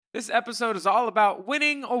This episode is all about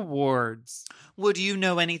winning awards. Would you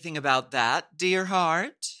know anything about that, dear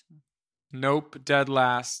heart? Nope, dead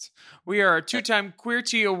last. We are a two-time Queer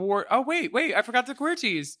Tea Award. Oh, wait, I forgot the Queer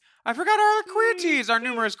Teas. I forgot our Queer Teas, our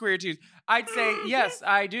numerous Queer Teas. I'd say, yes,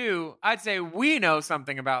 I do. I'd say we know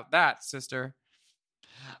something about that, sister.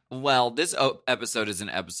 Well, this episode is an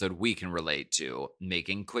episode we can relate to.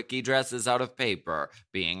 Making quickie dresses out of paper,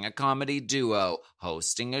 being a comedy duo,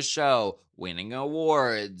 hosting a show, winning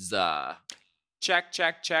awards. Check.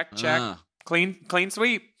 Clean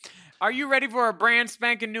sweep. Are you ready for a brand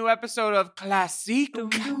spanking new episode of Classique?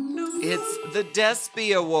 It's the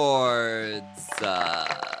Despy Awards.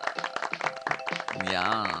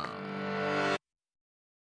 Yeah.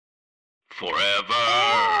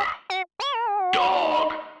 Forever.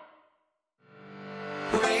 Dog.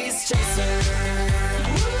 Race Chaser.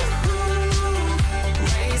 Woo-hoo.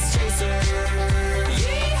 Race Chaser.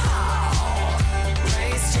 Yeehaw.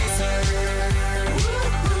 Race Chaser.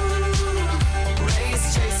 Woo-hoo. Race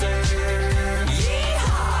Chaser.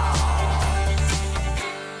 Yeehaw.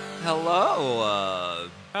 Hello.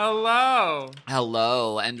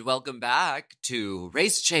 Hello, and welcome back to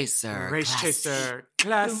Race Chaser.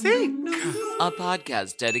 Classique. A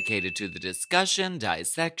podcast dedicated to the discussion,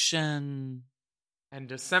 dissection, And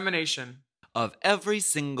dissemination. of every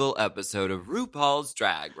single episode of RuPaul's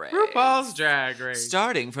Drag Race. RuPaul's Drag Race.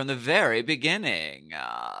 Starting from the very beginning.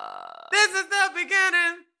 This is the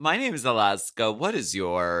beginning. My name is Alaska. What is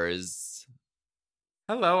yours?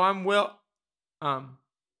 Hello, I'm Will. I'm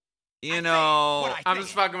I'm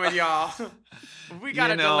just fucking with y'all. We got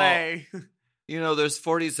a delay. There's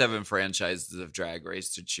 47 franchises of Drag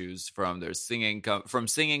Race to choose from. There's singing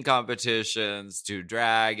competitions to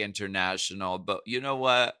drag international. But you know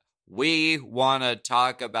what? We want to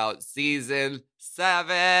talk about season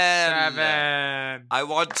 7. I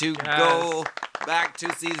want to go back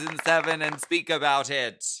to season 7 and speak about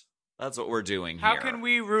it. That's what we're doing here. How can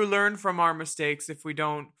we learn from our mistakes if we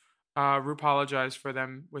don't RuPaulologize for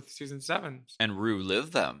them with season 7? And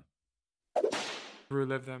relive them.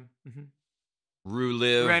 Relive them. Mm-hmm.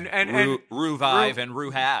 Relive, and revive, and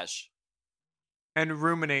rehash. And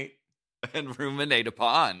ruminate. And ruminate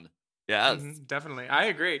upon. Yes. Mm-hmm, definitely. I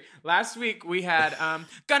agree. Last week we had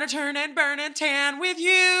Gonna Turn and Burn and Tan with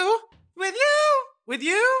you.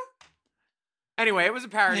 Anyway, it was a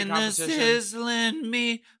parody competition. And sizzling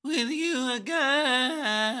me with you again.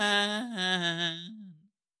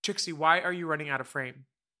 Trixie, why are you running out of frame?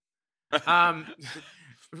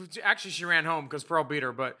 Actually, she ran home because Pearl beat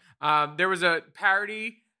her. But there was a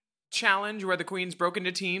parody challenge where the queens broke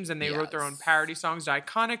into teams and they wrote their own parody songs to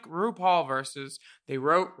iconic RuPaul verses. They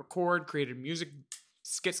wrote, record, created music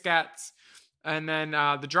skit-scats. And then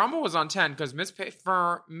the drama was on 10 because Miss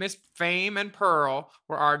Fame and Pearl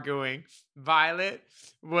were arguing. Violet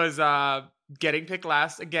was getting picked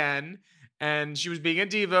last again. And she was being a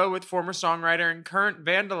diva with former songwriter and current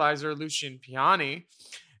vandalizer Lucian Piani.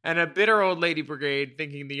 And a bitter old lady brigade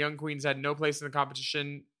thinking the young queens had no place in the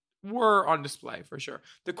competition were on display for sure.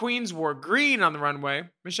 The queens wore green on the runway.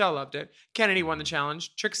 Michelle loved it. Kennedy won the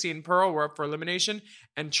challenge. Trixie and Pearl were up for elimination.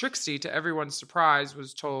 And Trixie, to everyone's surprise,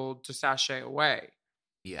 was told to sashay away.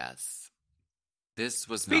 Yes. This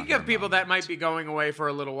was Speaking of people that might be going away for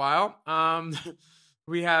a little while,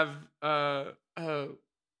 we have a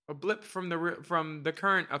blip from the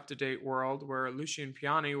current up-to-date world where Lucian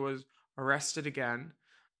Piani was arrested again.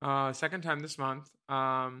 Second time this month.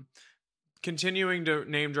 Continuing to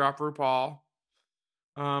name drop RuPaul.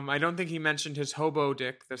 I don't think he mentioned his hobo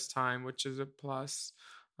dick this time, which is a plus.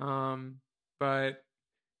 But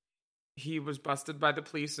he was busted by the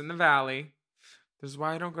police in the Valley. This is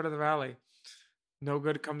why I don't go to the Valley. No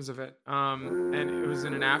good comes of it. And it was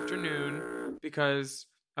in an afternoon because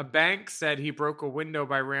a bank said he broke a window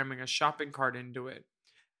by ramming a shopping cart into it.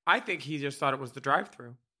 I think he just thought it was the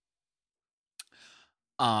drive-thru.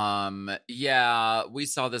 Yeah, we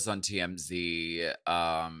saw this on TMZ.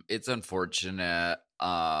 It's unfortunate.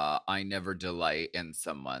 I never delight in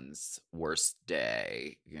someone's worst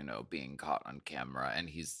day, being caught on camera. And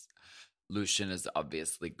Lucian is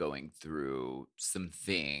obviously going through some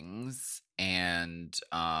things. And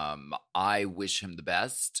I wish him the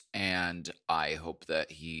best. And I hope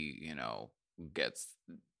that he, gets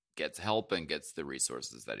help and gets the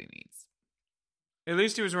resources that he needs. At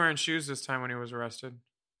least he was wearing shoes this time when he was arrested.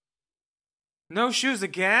 No shoes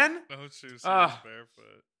again? No shoes. He was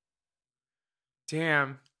barefoot.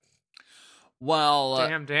 Damn. Well.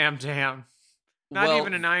 Damn. Not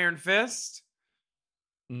even an iron fist?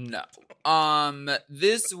 No.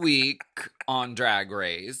 This week on Drag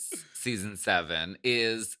Race, season 7,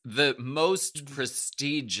 is the most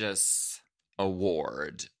prestigious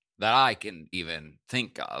award that I can even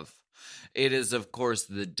think of. It is, of course,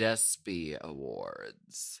 the Despy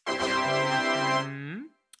Awards. Mhm.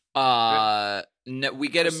 We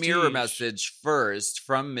get a mirror Prestige. message first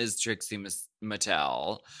from Ms. Trixie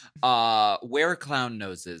Mattel. Wear clown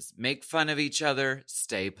noses, make fun of each other,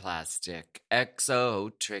 stay plastic.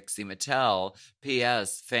 XO Trixie Mattel.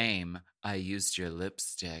 P.S. Fame. I used your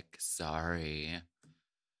lipstick. Sorry.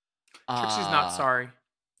 Trixie's not sorry.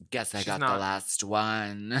 Guess I She's got not. the last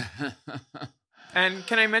one. And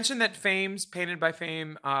can I mention that Fame's Painted by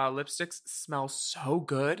Fame lipsticks smell so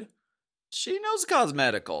good? She knows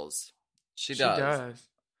cosmeticals. She does.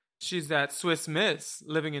 She's that Swiss Miss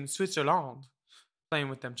living in Switzerland, playing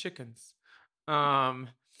with them chickens. The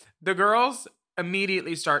girls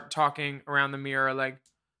immediately start talking around the mirror like,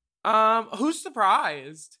 who's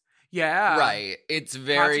surprised? Yeah. Right. It's Katya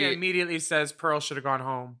very immediately says Pearl should have gone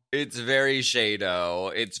home. it's very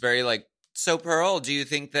Shado. It's very like, so Pearl, do you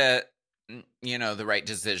think that the right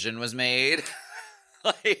decision was made?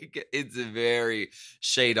 Like, it's very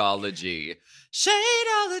Shadeology.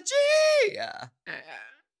 Shadeology!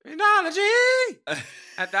 Analogy.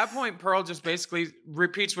 At that point, Pearl just basically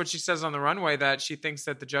repeats what she says on the runway, that she thinks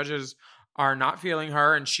that the judges are not feeling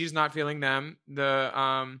her and she's not feeling them.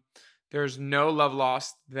 There's no love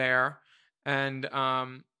lost there, and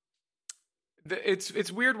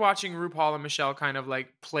it's weird watching RuPaul and Michelle kind of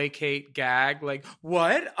like placate, gag, like,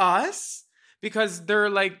 what, us? Because they're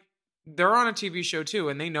on a TV show too,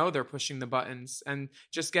 and they know they're pushing the buttons, and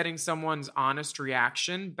just getting someone's honest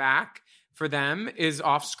reaction back for them is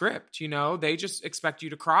off script. They just expect you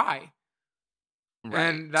to cry. Right.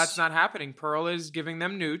 And that's not happening. Pearl is giving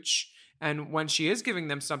them nooch. And when she is giving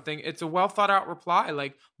them something, it's a well thought out reply.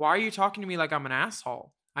 Like, why are you talking to me like I'm an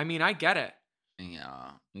asshole? I mean, I get it.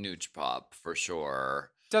 Yeah, nooch pop for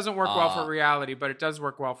sure. Doesn't work well for reality, but it does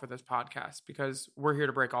work well for this podcast because we're here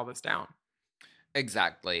to break all this down.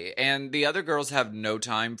 Exactly. And the other girls have no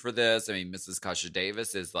time for this. I mean, Mrs. Kasha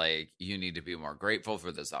Davis is like, you need to be more grateful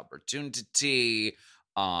for this opportunity.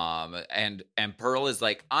 And Pearl is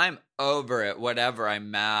like, I'm over it, whatever,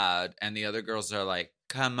 I'm mad. And the other girls are like,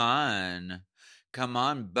 come on,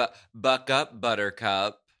 buck up,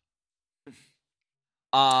 Buttercup.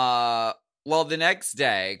 Well, the next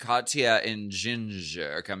day, Katya and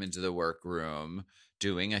Ginger come into the workroom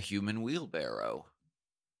doing a human wheelbarrow.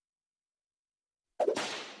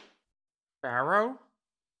 Barrow?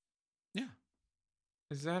 Yeah.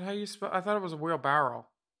 Is that how you spell? I thought it was a wheelbarrow.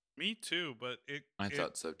 Me too, but I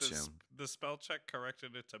thought so too. The spell check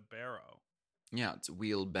corrected it to barrow. Yeah, it's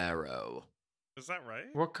wheelbarrow. Is that right?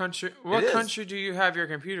 What country? It is. Country do you have your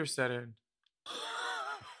computer set in?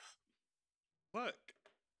 Look.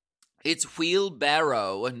 It's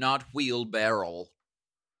wheelbarrow, not wheelbarrow.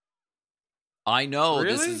 I know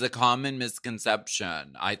this Really? is a common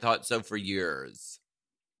misconception. I thought so for years.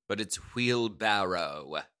 But it's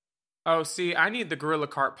wheelbarrow. Oh, see, I need the Gorilla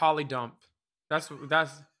Cart polydump. That's.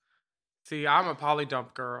 See, I'm a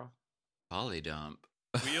polydump girl. Polydump.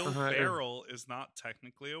 Wheelbarrow is not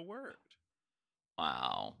technically a word.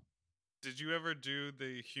 Wow. Did you ever do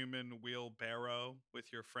the human wheelbarrow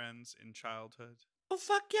with your friends in childhood? Oh,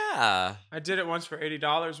 fuck yeah. I did it once for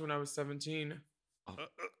 $80 when I was 17. Okay.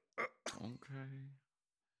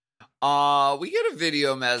 We get a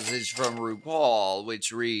video message from RuPaul,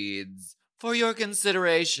 which reads, for your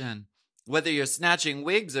consideration, whether you're snatching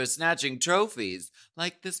wigs or snatching trophies,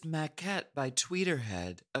 like this maquette by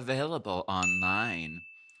Tweeterhead, available online.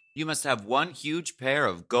 You must have one huge pair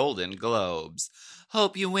of golden globes.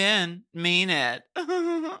 Hope you win. Mean it.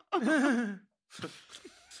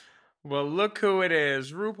 Well, look who it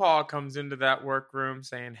is. RuPaul comes into that workroom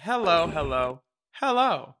saying, hello, hello,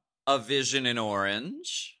 hello. A vision in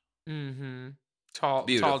orange. Mm-hmm. Tall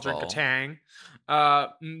Beautiful. drink of Tang.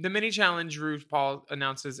 The mini challenge RuPaul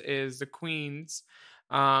announces is the queens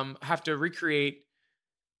have to recreate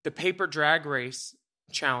the paper drag race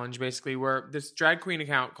challenge, basically, where this drag queen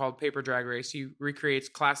account called Paper Drag Race, he recreates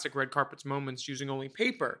classic red carpets moments using only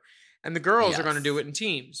paper. And the girls are going to do it in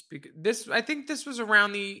teams. I think this was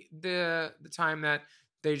around the time that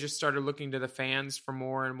they just started looking to the fans for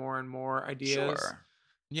more and more and more ideas. Sure.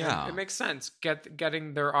 Yeah. And it makes sense.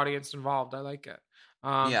 Getting their audience involved. I like it.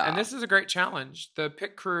 Yeah. And this is a great challenge. The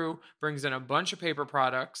pit crew brings in a bunch of paper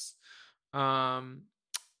products.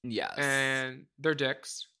 Yes. And their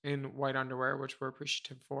dicks in white underwear, which we're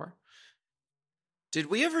appreciative for. Did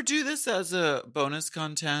we ever do this as a bonus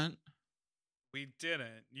content? We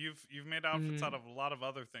didn't. You've made outfits out of a lot of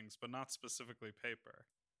other things, but not specifically paper.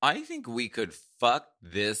 I think we could fuck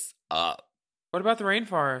this up. What about the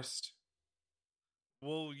rainforest?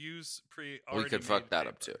 We'll use We could fuck that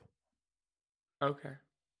up too. Okay.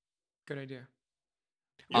 Good idea.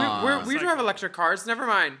 Uh, We do have electric cars. Never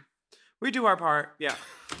mind. We do our part. Yeah.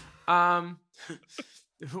 The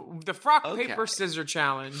frock paper scissor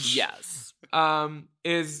challenge. Yes.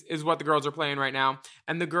 Is what the girls are playing right now,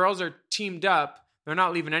 and the girls are teamed up. They're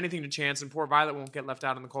not leaving anything to chance, and poor Violet won't get left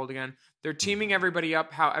out in the cold again. They're teaming everybody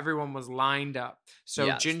up how everyone was lined up. So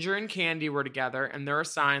Yes. Ginger and Candy were together, and they're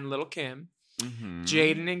assigned Little Kim. Mhm.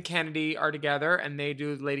 Jaden and Kennedy are together, and they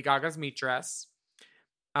do Lady Gaga's meat dress.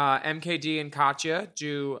 MKD and Katya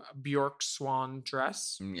do Bjork's swan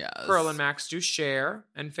dress. Yes. Pearl and Max do Cher,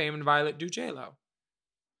 and Fame and Violet do J-Lo.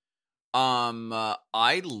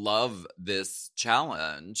 I love this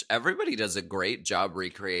challenge. Everybody does a great job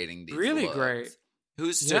recreating these Really looks. great.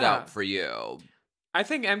 Who stood Yeah. out for you? I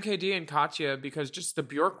think MKD and Katya, because just the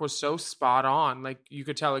Bjork was so spot on. Like, you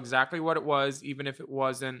could tell exactly what it was, even if it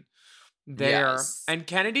wasn't there. Yes. And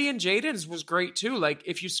Kennedy and Jaden's was great, too. Like,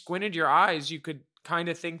 if you squinted your eyes, you could kind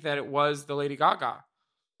of think that it was the Lady Gaga.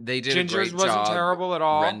 They did Ginger's a great wasn't job terrible at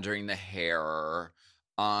all. rendering the hair.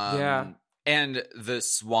 Yeah. And the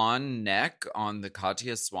swan neck on the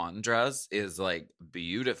Katya swan dress is like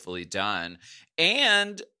beautifully done.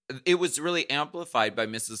 And it was really amplified by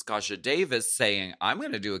Mrs. Kasha Davis saying, I'm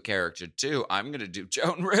going to do a character too. I'm going to do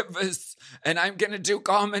Joan Rivers and I'm going to do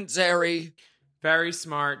commentary. Very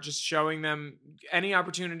smart. Just showing them any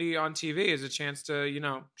opportunity on TV is a chance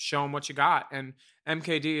to, show them what you got. And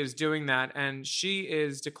MKD is doing that. And she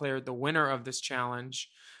is declared the winner of this challenge.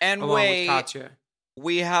 And along wait, with Katya.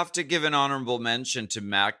 we have to give an honorable mention to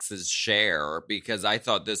Max's Cher because I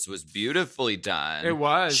thought this was beautifully done. It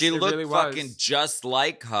was. She It looked really fucking was. just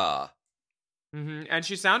like her. And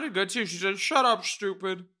she sounded good, too. She said, "Shut up,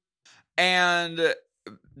 stupid." And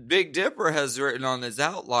Big Dipper has written on his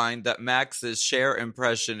outline that Max's Cher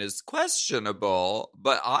impression is questionable,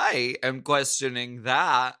 but I am questioning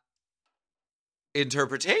that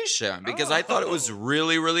interpretation because I thought it was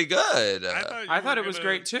really, really good. I thought it was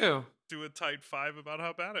great, too. Do a tight 5 about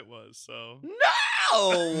how bad it was. So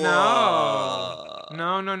No!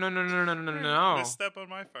 No. misstep on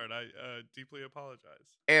my part. I deeply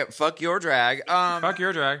apologize. Fuck your drag. Fuck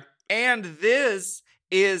your drag. And this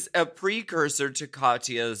is a precursor to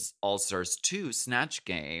Katya's All Stars 2 Snatch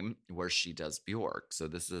Game, where she does Bjork. So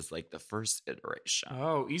this is like the first iteration.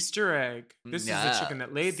 Oh, Easter egg. This is the chicken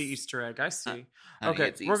that laid the Easter egg. I see. Honey, Okay,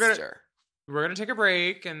 it's we're gonna- Easter. We're going to take a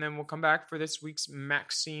break, and then we'll come back for this week's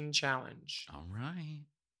Maxine Challenge. All right.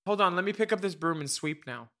 Hold on. Let me pick up this broom and sweep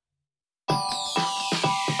now.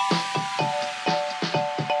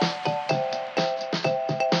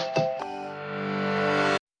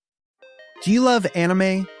 Do you love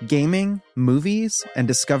anime, gaming, movies, and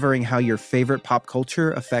discovering how your favorite pop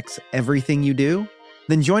culture affects everything you do?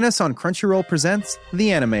 Then join us on Crunchyroll Presents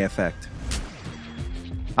The Anime Effect.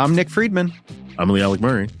 I'm Nick Friedman. I'm Lee Alec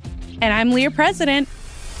Murray. And I'm Leah President.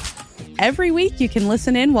 Every week, you can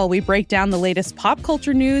listen in while we break down the latest pop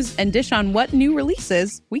culture news and dish on what new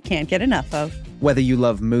releases we can't get enough of. Whether you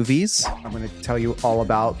love movies, I'm going to tell you all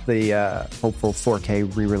about the hopeful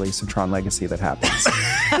 4K re-release of Tron Legacy that happens.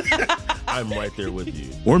 I'm right there with you.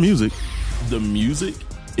 Or music. The music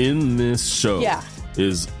in this show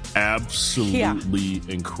is absolutely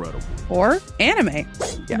incredible. Or anime.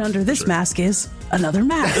 And under this mask is another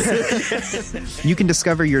mask. You can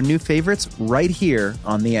discover your new favorites right here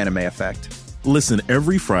on The Anime Effect. Listen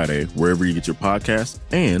every Friday wherever you get your podcast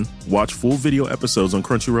and watch full video episodes on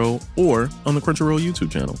Crunchyroll or on the Crunchyroll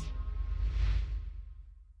YouTube channel.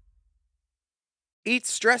 Eat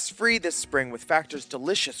stress-free this spring with Factor's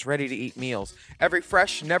delicious ready-to-eat meals. Every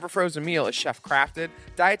fresh, never-frozen meal is chef-crafted,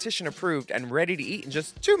 dietitian-approved, and ready to eat in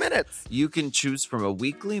just 2 minutes. You can choose from a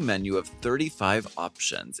weekly menu of 35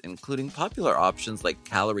 options, including popular options like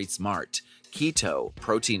Calorie Smart, Keto,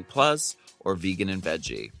 Protein Plus, or Vegan and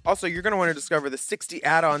Veggie. Also, you're going to want to discover the 60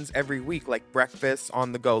 add-ons every week, like breakfast,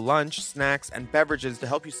 on-the-go lunch, snacks, and beverages to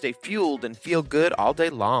help you stay fueled and feel good all day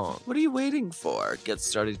long. What are you waiting for? Get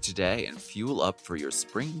started today and fuel up for your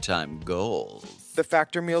springtime goals. The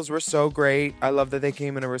Factor meals were so great. I love that they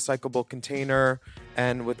came in a recyclable container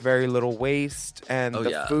and with very little waste. And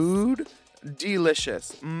food,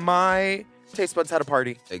 delicious. My taste buds had a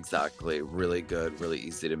party. Exactly. Really good, really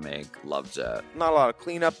easy to make. Loved it. Not a lot of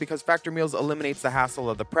cleanup because Factor Meals eliminates the hassle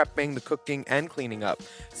of the prepping, the cooking, and cleaning up.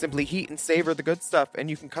 Simply heat and savor the good stuff, and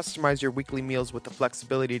you can customize your weekly meals with the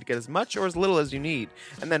flexibility to get as much or as little as you need,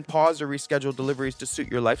 and then pause or reschedule deliveries to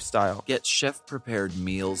suit your lifestyle. Get chef-prepared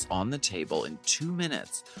meals on the table in 2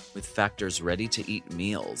 minutes with Factor's ready-to-eat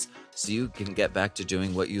meals, so you can get back to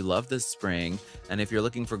doing what you love this spring. And if you're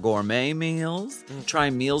looking for gourmet meals, try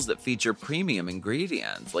meals that feature premium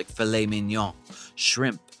ingredients like filet mignon,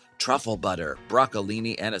 shrimp, truffle butter,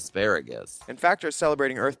 broccolini, and asparagus. And Factor is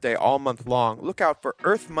celebrating Earth Day all month long. Look out for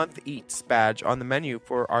Earth Month Eats badge on the menu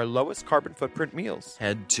for our lowest carbon footprint meals.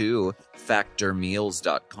 Head to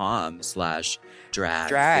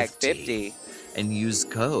factormeals.com/drag50 and use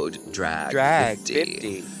code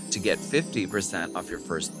DRAG50 to get 50% off your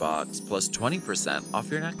first box plus 20%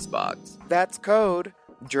 off your next box. That's code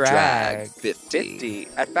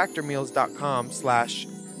DRAG50 at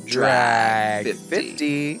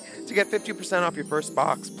factormeals.com/drag50 to get 50% off your first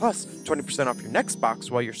box plus 20% off your next box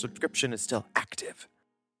while your subscription is still active.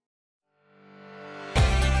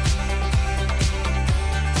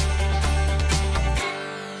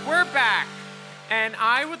 We're back. And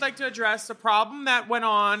I would like to address a problem that went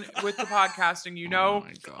on with the podcasting. You know,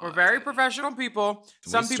 we're very professional people.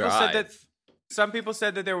 Some people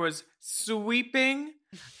said that there was sweeping.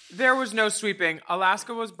 There was no sweeping.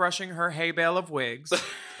 Alaska was brushing her hay bale of wigs.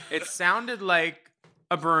 It sounded like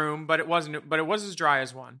a broom, but it wasn't. But it was as dry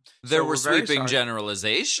as one. There were sweeping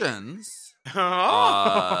generalizations.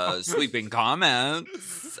 Sweeping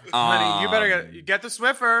comments. Honey, you better get the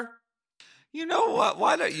Swiffer. You know what?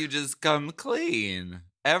 Why don't you just come clean?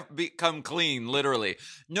 Come clean, literally.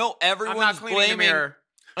 No, everyone's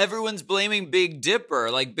blaming Big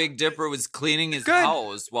Dipper. Like Big Dipper was cleaning his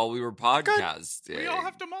house while we were podcasting. We all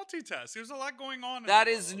have to multitask. There's a lot going on. That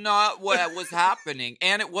is not what was happening.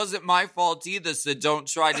 And it wasn't my fault either, so don't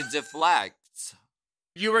try to deflect.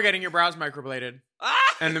 You were getting your brows microbladed.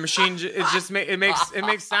 And the machine, it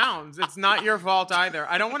makes sounds. It's not your fault either.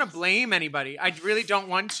 I don't want to blame anybody. I really don't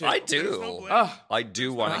want to. I do. I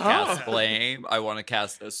do want to cast blame. I want to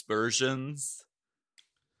cast aspersions.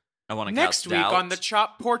 I want to cast doubt. Next week on the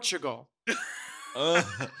Chop Portugal. Chop,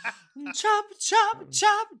 chop,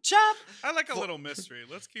 chop, chop. I like a little mystery.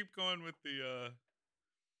 Let's keep going with the...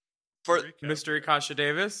 Mystery Kasha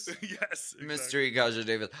Davis. Yes. Exactly. Mystery Kasha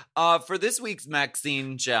Davis. For this week's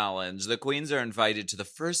Maxine Challenge, the queens are invited to the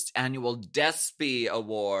first annual Despy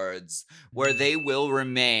Awards, where they will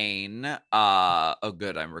remain...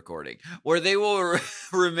 I'm recording. Where they will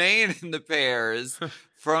remain in the pairs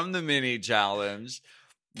from the mini challenge.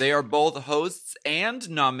 They are both hosts and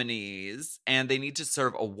nominees, and they need to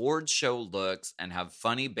serve award show looks and have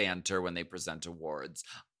funny banter when they present awards.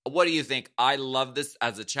 What do you think? I love this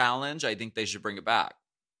as a challenge. I think they should bring it back.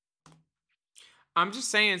 I'm just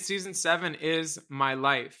saying, season 7 is my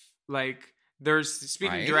life. Like, they're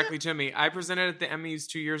speaking directly to me. I presented at the Emmys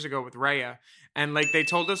 2 years ago with Raya, and like they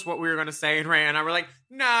told us what we were going to say, and Raya and I were like,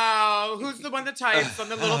 "No, who's the one that types on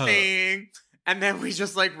the little thing?" And then we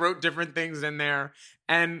just like wrote different things in there,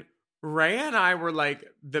 and Raya and I were like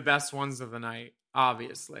the best ones of the night.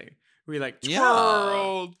 Obviously, we like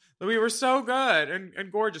twirled. Yeah. We were so good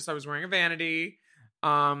and gorgeous. I was wearing a vanity.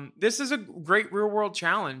 This is a great real world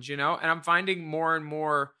challenge, you know? And I'm finding more and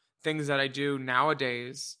more things that I do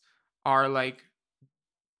nowadays are like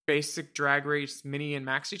basic Drag Race mini and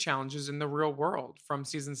maxi challenges in the real world from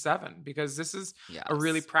season 7, because this is a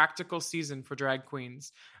really practical season for drag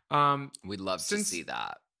queens. We'd love to see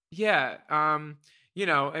that. Yeah. You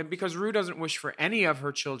know, and because Rue doesn't wish for any of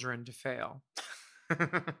her children to fail.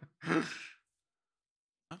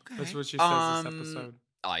 Okay. That's what she says this episode.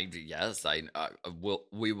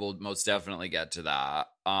 We will most definitely get to that.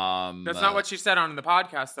 That's not what she said on the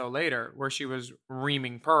podcast though later, where she was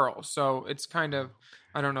reaming Pearl. So it's kind of,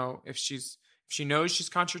 I don't know if she knows she's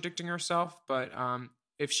contradicting herself, but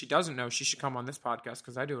if she doesn't know, she should come on this podcast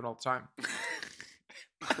because I do it all the time.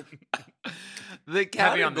 The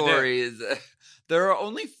categories, there are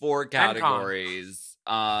only 4 categories.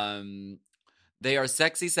 They are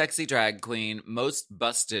Sexy, Sexy Drag Queen, Most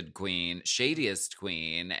Busted Queen, Shadiest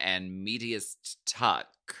Queen, and Meatiest Tuck.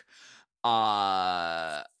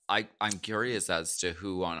 I'm curious as to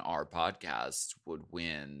who on our podcast would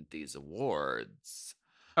win these awards.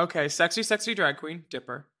 Okay, Sexy, Sexy Drag Queen,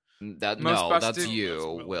 Dipper. That's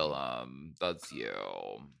you, Willem. That's you.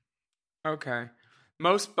 Okay.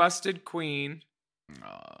 Most Busted Queen.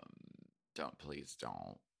 Please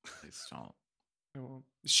don't.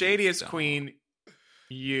 Shadiest Queen,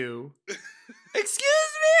 you.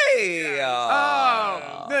 Excuse me.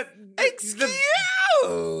 Excuse.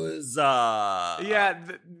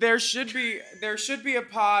 There should be a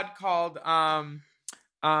pod called what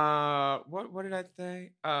did I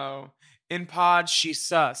say? Oh, in pod she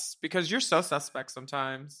sus, because you're so suspect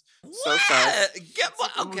sometimes. What? So sus.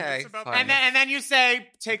 Okay. And then you say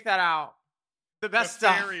take that out. The best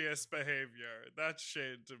nefarious behavior. That's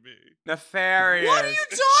shade to me. Nefarious. What are you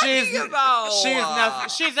talking about?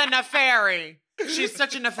 She's a nefary. She's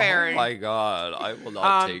such a nefary. Oh my god, I will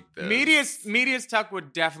not take this. Media's Tuck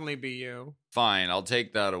would definitely be you. Fine, I'll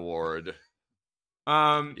take that award.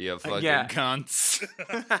 You fucking yeah. cunts.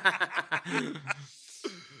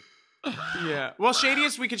 Yeah. Well,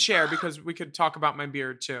 shadiest we could share because we could talk about my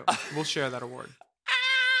beard too. We'll share that award.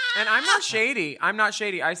 And I'm not shady.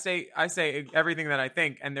 I say everything that I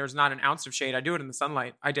think, and there's not an ounce of shade. I do it in the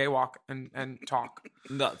sunlight. I daywalk and talk.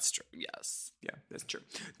 That's true. Yes. Yeah, that's true.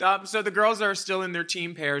 So the girls are still in their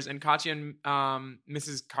team pairs, and Katya and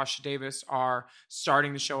Mrs. Kasha Davis are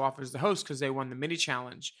starting the show off as the host because they won the mini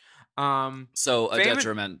challenge. So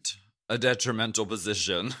a detrimental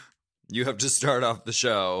position. You have to start off the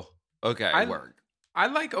show. Okay, work. I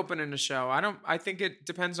like opening a show. I think it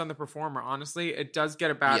depends on the performer, honestly. It does get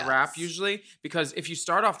a bad rap usually because if you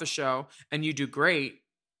start off the show and you do great,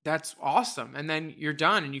 that's awesome. And then you're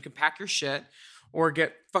done and you can pack your shit or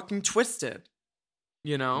get fucking twisted,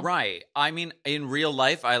 you know? Right. I mean, in real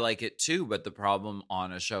life, I like it too. But the problem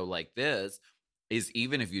on a show like this is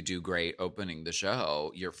even if you do great opening the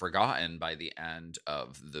show, you're forgotten by the end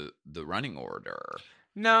of the running order.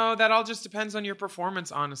 No, that all just depends on your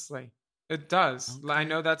performance, honestly. It does. Okay. I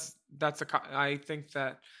know I think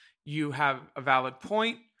that you have a valid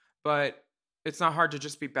point, but it's not hard to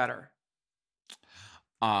just be better.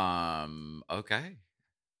 Okay.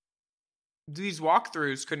 These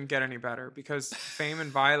walkthroughs couldn't get any better because Fame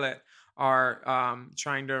and Violet are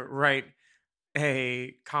trying to write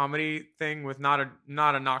a comedy thing with not a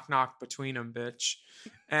knock knock between them, bitch.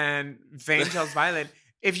 And Fame tells Violet,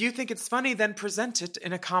 if you think it's funny, then present it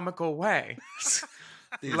in a comical way.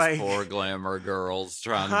 These poor glamour girls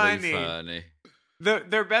trying to be funny.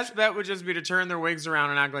 Their best bet would just be to turn their wigs around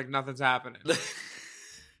and act like nothing's happening. It's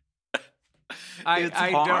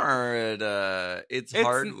hard. It's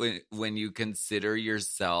hard when you consider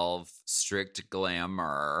yourself strict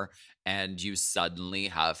glamour and you suddenly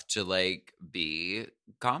have to like be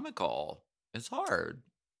comical. It's hard.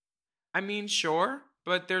 I mean, sure.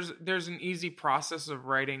 But there's an easy process of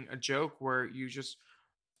writing a joke where you just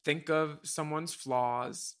think of someone's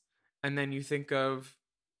flaws and then you think of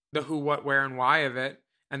the who, what, where, and why of it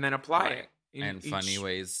and then apply it. And funny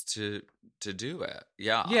ways to do it.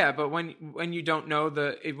 Yeah. Yeah, but when you don't know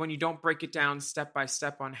when you don't break it down step by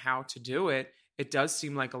step on how to do it, it does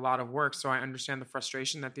seem like a lot of work. So I understand the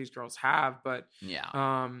frustration that these girls have, but yeah.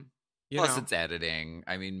 Plus it's editing.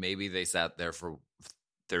 I mean, maybe they sat there for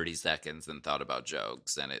 30 seconds and thought about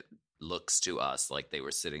jokes, and it looks to us like they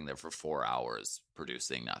were sitting there for 4 hours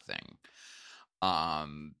producing nothing.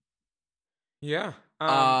 Yeah.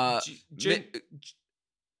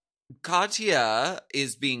 Katya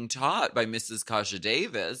is being taught by Mrs. Kasha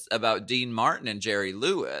Davis about Dean Martin and Jerry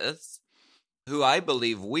Lewis, who I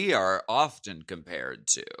believe we are often compared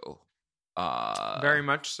to. Very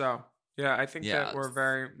much so. Yeah, I think that we're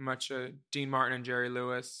very much a Dean Martin and Jerry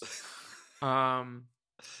Lewis.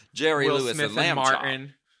 Jerry Will Lewis Smith and Lamb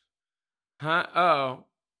Martin. Chop. Huh?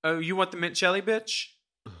 Oh, you want the mint jelly, bitch?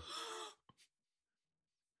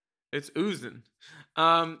 It's oozing.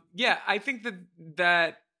 Yeah, I think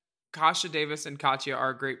that Kasha Davis and Katya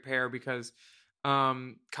are a great pair because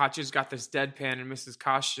Katya's got this deadpan and Mrs.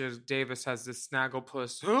 Kasha Davis has this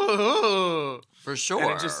snagglepuss. For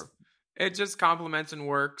sure. And it just complements and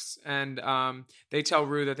works. And they tell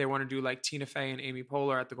Rue that they want to do like Tina Fey and Amy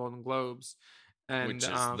Poehler at the Golden Globes. Which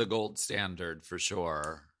is the gold standard for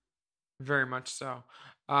sure. Very much so.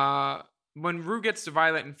 When Rue gets to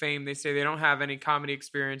Violet and Fame, they say they don't have any comedy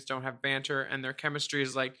experience, don't have banter, and their chemistry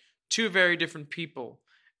is like two very different people.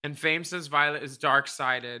 And Fame says Violet is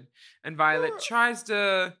dark-sided, and Violet tries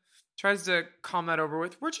to calm that over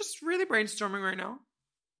with, we're just really brainstorming right now.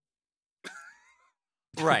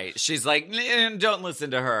 Right. She's like, don't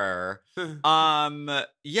listen to her.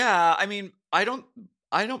 Yeah, I mean, I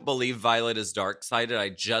don't believe Violet is dark-sided. I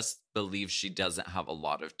just believe she doesn't have a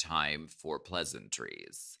lot of time for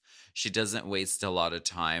pleasantries. She doesn't waste a lot of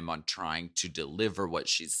time on trying to deliver what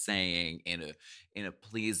she's saying in a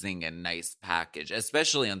pleasing and nice package,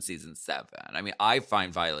 especially on season 7. I mean, I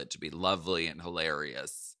find Violet to be lovely and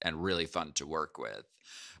hilarious and really fun to work with.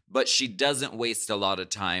 But she doesn't waste a lot of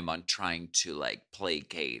time on trying to like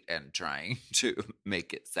placate and trying to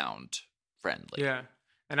make it sound friendly. Yeah.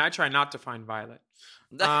 And I try not to find Violet.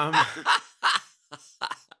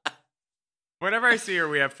 Whenever I see her,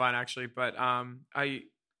 we have fun actually. But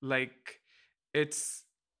it's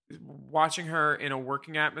watching her in a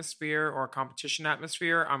working atmosphere or a competition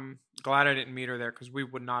atmosphere. I'm glad I didn't meet her there because we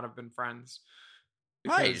would not have been friends.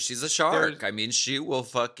 Right, she's a shark. I mean, she will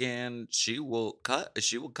cut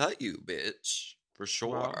you, bitch, for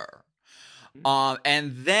sure. Wow.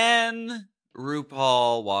 And then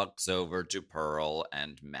RuPaul walks over to Pearl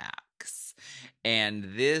and Max. Max.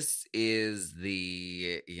 And this is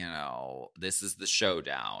the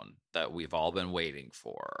showdown that we've all been waiting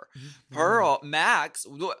for. Max,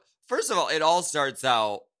 first of all, it all starts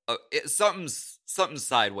out, something's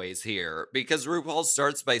sideways here, because RuPaul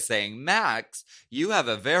starts by saying, Max, you have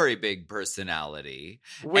a very big personality.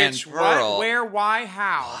 Which, and Pearl, what, where, why,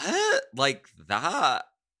 how? What? Like that?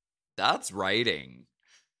 That's writing.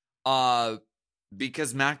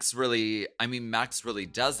 Because Max really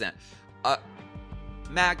doesn't.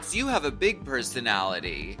 Max, you have a big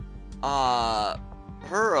personality.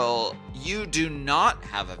 Pearl, you do not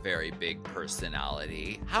have a very big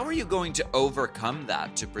personality. How are you going to overcome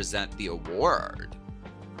that to present the award?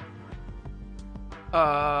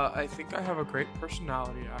 I think I have a great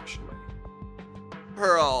personality, actually.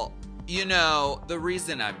 Pearl, the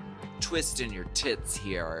reason I'm twisting your tits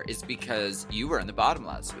here is because you were in the bottom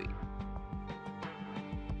last week.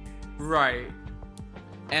 Right.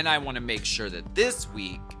 And I want to make sure that this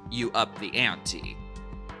week you up the ante.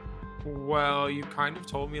 Well, you kind of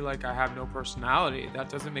told me like I have no personality. That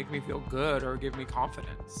doesn't make me feel good or give me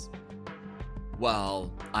confidence.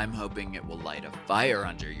 Well, I'm hoping it will light a fire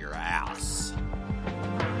under your ass.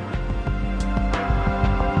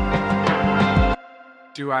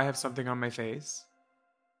 Do I have something on my face?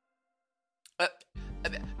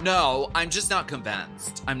 No, I'm just not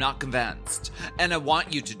convinced. I'm not convinced. And I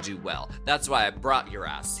want you to do well. That's why I brought your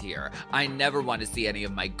ass here. I never want to see any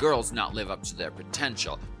of my girls not live up to their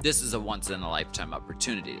potential. This is a once-in-a-lifetime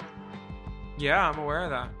opportunity. Yeah, I'm aware of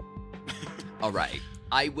that. All right.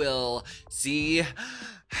 I will see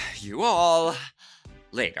you all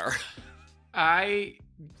later.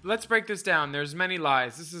 Let's break this down. There's many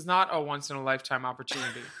lies. This is not a once-in-a-lifetime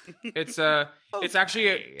opportunity. It's actually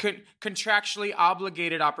a contractually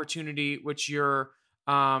obligated opportunity, which is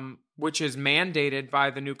mandated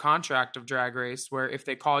by the new contract of Drag Race, where if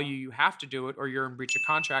they call you, you have to do it, or you're in breach of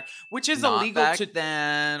contract, which is not illegal. Back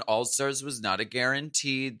then, All Stars was not a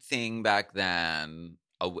guaranteed thing back then.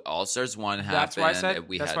 All Stars 1 happened. That's why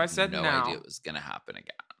I said no now. idea it was going to happen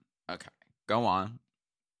again. Okay, go on.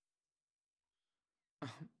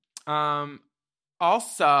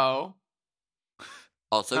 Also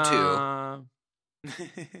too.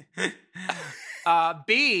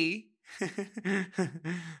 B.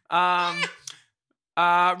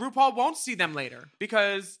 RuPaul won't see them later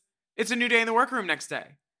because it's a new day in the workroom next day.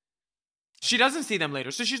 She doesn't see them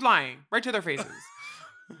later, so she's lying right to their faces.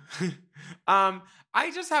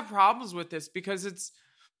 I just have problems with this because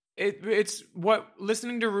it's what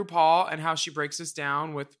listening to RuPaul and how she breaks this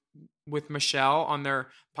down with Michelle on their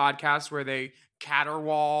podcast where they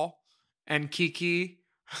caterwaul and Kiki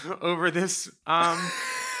over this That's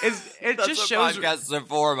just what shows podcasts are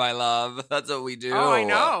for, my love. That's what we do. Oh, I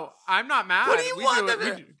know. I'm not mad. What do you want them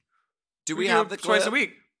to do? We have the clip? Twice a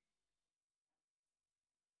week.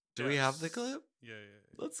 Do we have the clip? Yeah.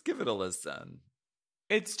 Let's give it a listen.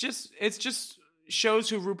 It's just shows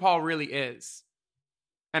who RuPaul really is.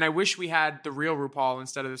 And I wish we had the real RuPaul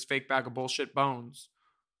instead of this fake bag of bullshit bones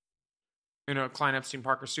in a Klein Epstein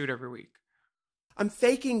Parker suit every week. I'm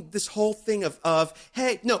faking this whole thing of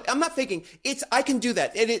hey, no, I'm not faking. I can do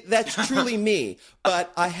that. That's truly me.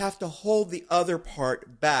 But I have to hold the other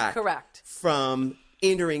part back. Correct. From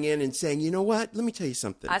entering in and saying, you know what? Let me tell you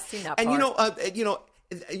something. I've seen that and part.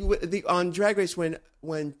 On Drag Race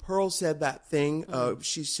when Pearl said that thing,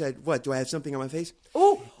 she said, "What? Do I have something on my face?"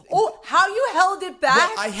 Oh! How you held it back?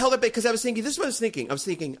 Well, I held it back because I was thinking. This is what I was thinking. I was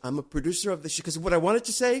thinking I'm a producer of the show because what I wanted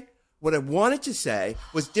to say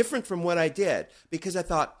was different from what I did because I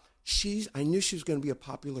thought I knew she was going to be a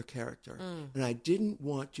popular character, and I didn't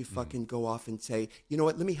want to fucking go off and say, you know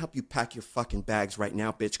what? Let me help you pack your fucking bags right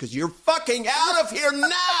now, bitch, because you're fucking out of here now.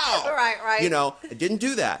 Right. I didn't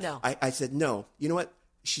do that. No. I said no. You know what?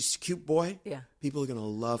 She's a cute boy. Yeah. People are going to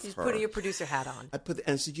love Just her. putting your producer hat on. And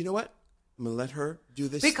I said, you know what? I'm going to let her do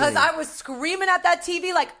this because thing. I was screaming at that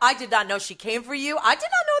TV like, I did not know she came for you. I did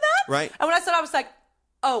not know that. Right. And when I said, I was like,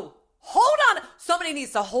 oh, hold on. Somebody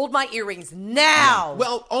needs to hold my earrings now. Yeah.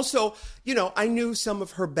 Well, also, I knew some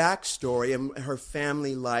of her backstory and her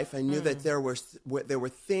family life. I knew that there were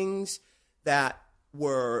things that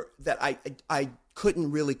I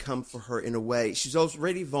couldn't really come for her in a way. She's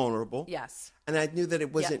already vulnerable. Yes. And I knew that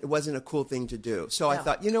it wasn't a cool thing to do. So I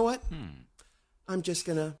thought, you know what? I'm just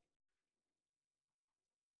gonna.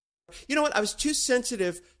 You know what? I was too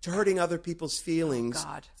sensitive to hurting other people's feelings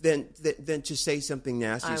than to say something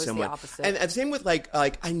nasty to someone. The opposite. And same with like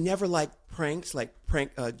I never liked pranks, like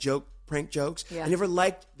prank jokes. Yeah. I never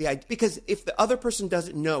liked the idea because if the other person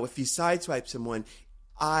doesn't know, if you sideswipe someone,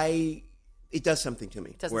 it does something to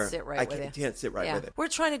me. It doesn't where sit right I with you. can't sit right with it. We're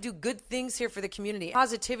trying to do good things here for the community.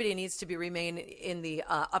 Positivity needs to remain in the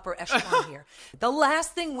upper echelon here. The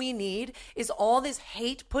last thing we need is all this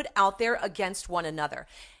hate put out there against one another.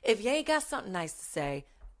 If you ain't got something nice to say,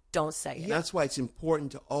 don't say it. That's why it's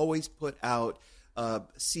important to always put out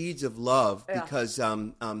seeds of love, because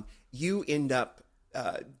you end up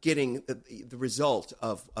getting the result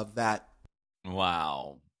of that.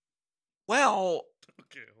 Wow. Well,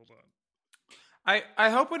 okay, hold on. I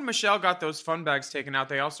hope when Michelle got those fun bags taken out,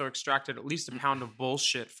 they also extracted at least a pound of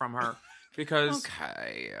bullshit from her. Because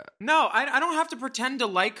no, I don't have to pretend to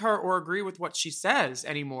like her or agree with what she says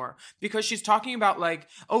anymore. Because she's talking about like,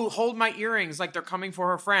 oh, hold my earrings, like they're coming for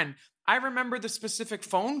her friend. I remember the specific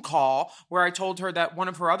phone call where I told her that one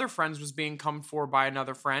of her other friends was being come for by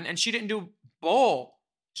another friend, and she didn't do bull.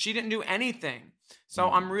 She didn't do anything. So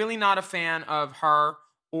I'm really not a fan of her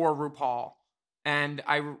or RuPaul. And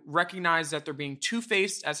I recognize that they're being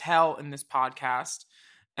two-faced as hell in this podcast.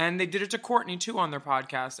 And they did it to Courtney, too, on their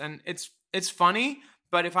podcast. And it's funny,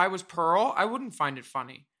 but if I was Pearl, I wouldn't find it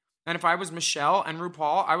funny. And if I was Michelle and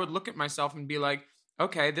RuPaul, I would look at myself and be like,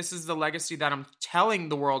 okay, this is the legacy that I'm telling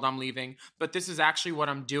the world I'm leaving, but this is actually what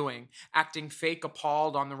I'm doing. Acting fake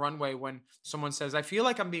appalled on the runway when someone says, I feel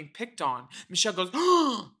like I'm being picked on. Michelle goes,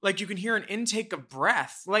 oh, like you can hear an intake of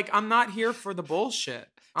breath. Like, I'm not here for the bullshit.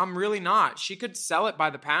 I'm really not. She could sell it by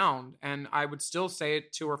the pound, and I would still say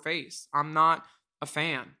it to her face. I'm not a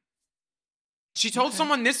fan. She told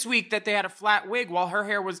someone this week that they had a flat wig while her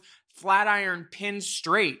hair was flat iron pinned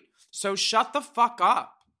straight. So shut the fuck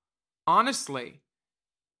up. Honestly.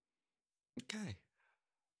 Okay.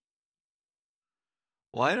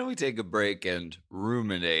 Why don't we take a break and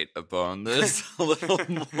ruminate upon this a little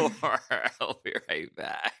more? I'll be right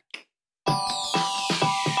back.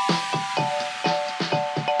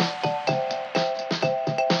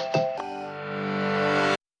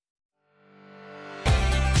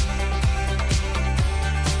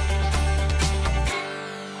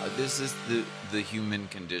 This is the human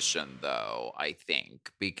condition, though, I think,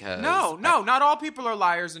 because... No, not all people are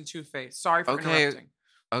liars and two-faced. Sorry for interrupting.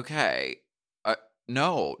 Okay.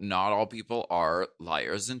 No, not all people are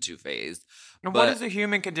liars and two-faced. And what does the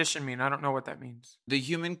human condition mean? I don't know what that means. The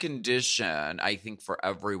human condition, I think, for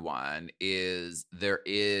everyone is there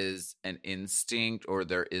is an instinct, or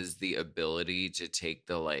there is the ability to take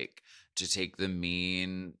the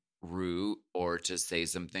mean route, or to say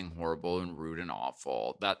something horrible and rude and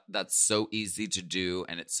awful. That's so easy to do,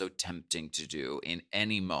 and it's so tempting to do in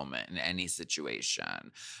any moment, in any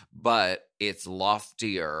situation. But it's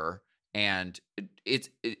loftier, and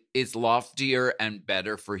it's loftier and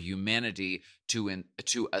better for humanity to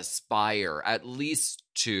aspire at least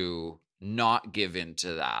to not give in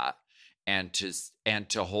to that, and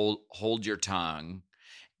to hold your tongue,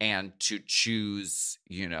 and to choose,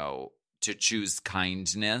 to choose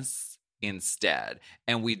kindness instead.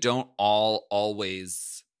 And we don't all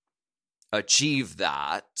always achieve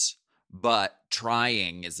that, but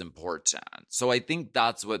trying is important. So I think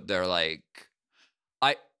that's what they're like.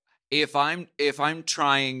 If I'm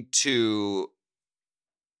trying to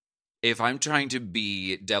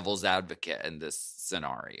be devil's advocate in this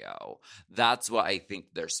scenario, that's what I think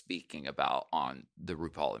they're speaking about on the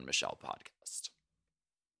RuPaul and Michelle podcast.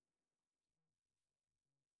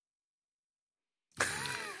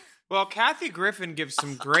 Well, Kathy Griffin gives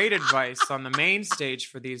some great advice on the main stage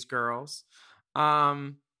for these girls.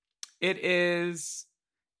 It's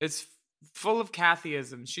full of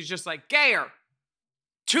Kathyisms. She's just like, gayer,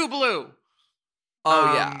 too blue.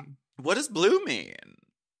 Oh, yeah. What does blue mean?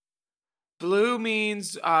 Blue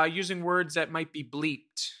means using words that might be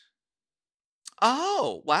bleeped.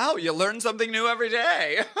 Oh, wow. You learn something new every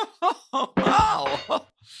day. Wow.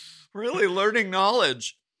 Really learning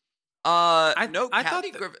knowledge. I thought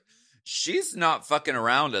Griffin, she's not fucking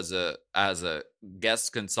around as a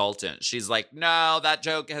guest consultant. She's like, no, that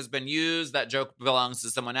joke has been used. That joke belongs to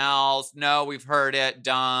someone else. No, we've heard it.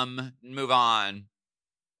 Dumb. Move on.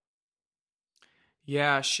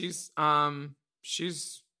 Yeah, she's never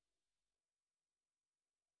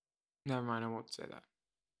mind, I won't say that.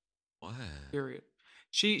 What? Period.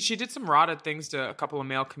 She did some rotted things to a couple of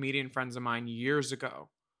male comedian friends of mine years ago.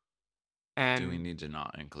 And do we need to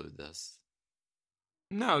not include this?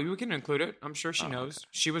 No, we can include it. I'm sure she knows. Okay.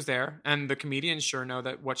 She was there, and the comedians sure know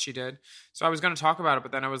that what she did. So I was going to talk about it,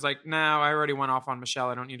 but then I was like, no, I already went off on Michelle.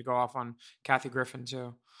 I don't need to go off on Kathy Griffin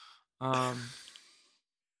too.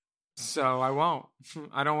 So I won't.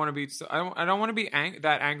 I don't want to be. I don't want to be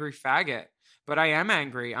that angry faggot. But I am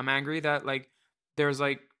angry. I'm angry that like there's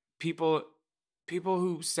like people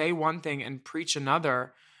who say one thing and preach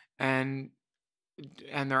another, and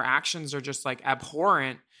their actions are just like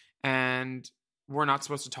abhorrent, and we're not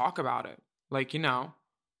supposed to talk about it. Like, the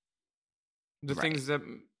things that,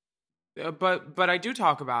 but I do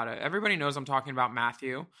talk about it. Everybody knows I'm talking about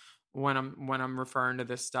Matthew when I'm referring to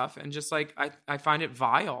this stuff, and just like I find it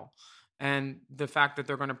vile, and the fact that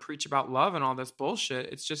they're going to preach about love and all this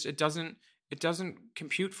bullshit. It's just it doesn't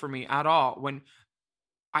compute for me at all. When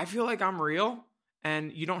I feel like I'm real,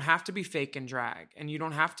 and you don't have to be fake in drag, and you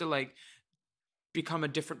don't have to like become a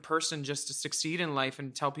different person just to succeed in life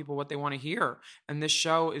and tell people what they want to hear. And this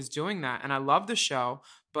show is doing that. And I love the show,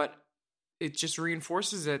 but it just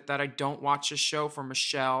reinforces it that I don't watch a show for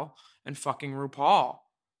Michelle and fucking RuPaul.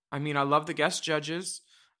 I mean, I love the guest judges.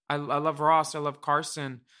 I love Ross. I love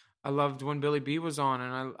Carson. I loved when Billy B was on,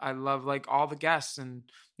 and I love like all the guests and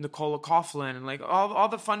Nicola Coughlan and like all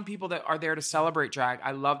the fun people that are there to celebrate drag.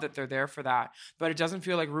 I love that they're there for that, but it doesn't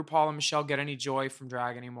feel like RuPaul and Michelle get any joy from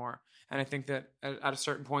drag anymore. And I think that at a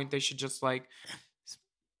certain point they should just like,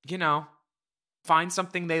 find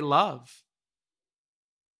something they love.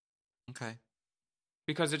 Okay.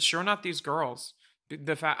 Because it's sure not these girls.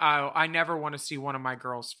 The fact I never want to see one of my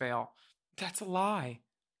girls fail. That's a lie.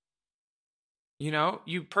 You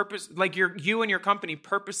and your company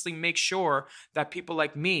purposely make sure that people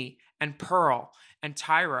like me and Pearl and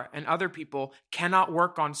Tyra and other people cannot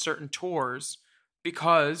work on certain tours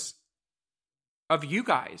because of you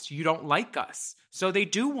guys. You don't like us. So they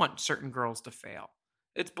do want certain girls to fail.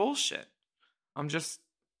 It's bullshit. I'm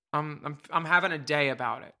having a day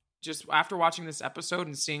about it. Just after watching this episode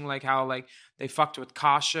and seeing like how like they fucked with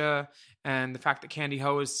Kasha, and the fact that Candy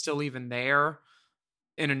Ho is still even there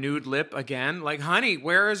in a nude lip again. Like, honey,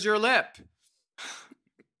 where is your lip?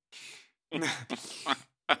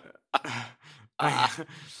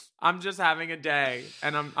 I'm just having a day,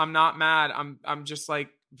 and I'm not mad. I'm just like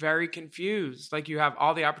very confused. Like, you have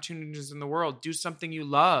all the opportunities in the world. Do something you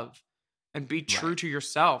love and be true to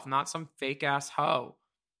yourself, not some fake ass hoe.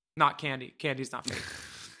 Not Candy. Candy's not fake.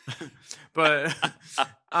 But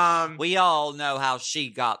we all know how she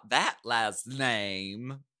got that last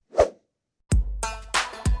name.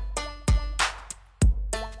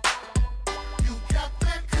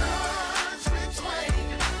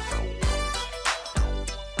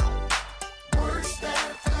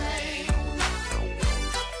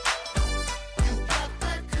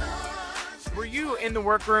 Were you in the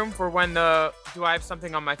workroom for when the "Do I have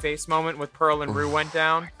something on my face" moment with Pearl and Rue went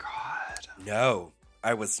down? Oh my God. No,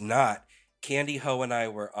 I was not. Candy Ho and I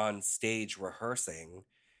were on stage rehearsing.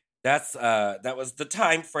 That was the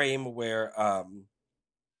time frame where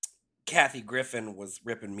Kathy Griffin was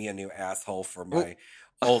ripping me a new asshole for my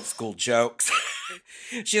old school jokes.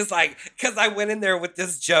 She's like, because I went in there with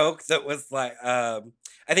this joke that was like, I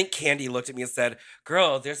think Candy looked at me and said,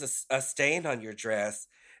 "Girl, there's a stain on your dress."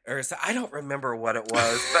 Or so, I don't remember what it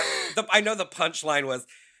was, but I know the punchline was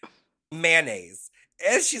mayonnaise.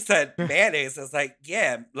 And she said mayonnaise. I was like,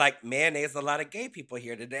 yeah, like mayonnaise, a lot of gay people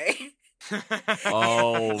here today.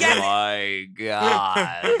 Oh my God.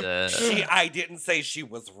 I didn't say she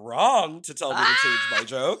was wrong to tell me to change my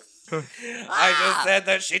joke. I just said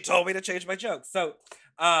that she told me to change my joke. So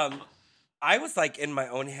I was like in my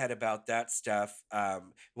own head about that stuff.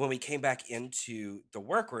 When we came back into the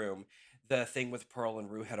workroom, the thing with Pearl and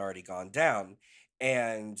Rue had already gone down,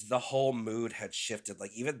 and the whole mood had shifted.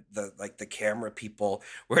 Like even the camera people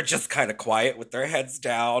were just kind of quiet with their heads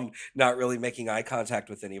down, not really making eye contact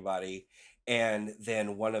with anybody. And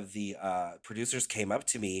then one of the producers came up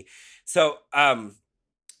to me. So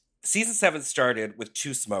season 7 started with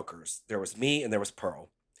 2 smokers. There was me and there was Pearl.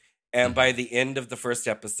 And by the end of the first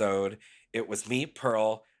episode, it was me,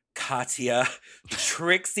 Pearl, Katya.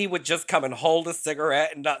 Trixie would just come and hold a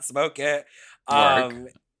cigarette and not smoke it. And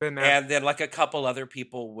then like a couple other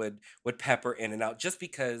people would pepper in and out, just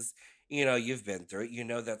because, you've been through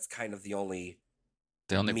it. That's kind of the only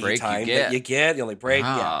break time you get. that you get, the only break.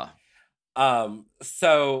 Yeah.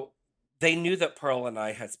 So they knew that Pearl and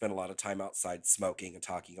I had spent a lot of time outside smoking and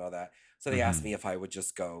talking and all that. So they asked me if I would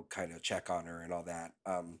just go kind of check on her and all that.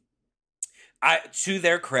 To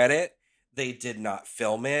their credit, they did not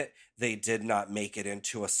film it. They did not make it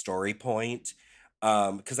into a story point.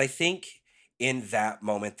 Because I think in that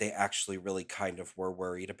moment, they actually really kind of were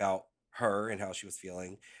worried about her and how she was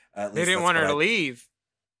feeling. They didn't want her to leave.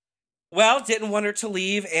 Well, didn't want her to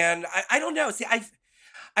leave. And I don't know. See,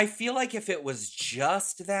 I feel like if it was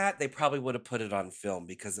just that, they probably would have put it on film,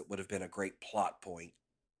 because it would have been a great plot point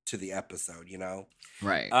to the episode,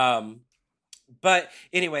 Right. But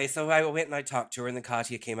anyway, so I went and I talked to her, and then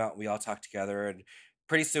Katya came out and we all talked together, and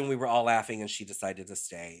pretty soon we were all laughing and she decided to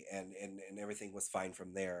stay, and everything was fine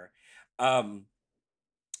from there.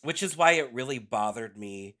 which is why it really bothered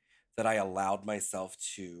me that I allowed myself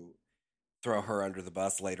to throw her under the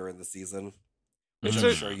bus later in the season, which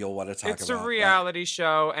I'm sure you'll want to talk about. It's a reality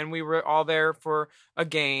show, and we were all there for a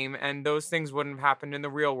game, and those things wouldn't have happened in the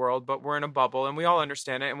real world, but we're in a bubble, and we all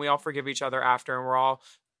understand it, and we all forgive each other after, and we're all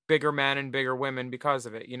bigger men and bigger women because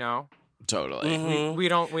of it, you know? Totally. We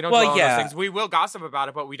don't dwell on those things. We will gossip about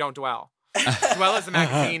it, but we don't dwell. Dwell is a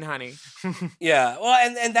magazine, honey. Yeah. Well,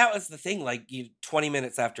 and that was the thing. Like, 20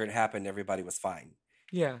 minutes after it happened, everybody was fine.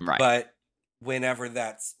 Yeah. Right. But whenever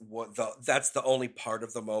that's the only part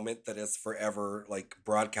of the moment that is forever like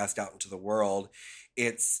broadcast out into the world,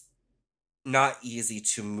 it's not easy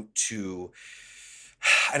to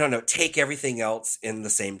I don't know, take everything else in the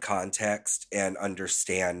same context and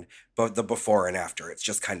understand both the before and after. It's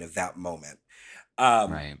just kind of that moment.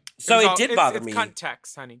 Right. So it did bother me. It's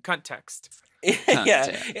context, honey. Context.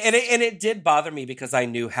 Yeah, and it did bother me because I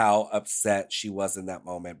knew how upset she was in that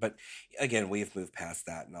moment. But again, we've moved past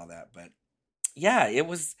that and all that. But yeah, it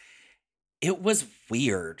was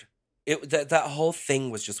weird. That whole thing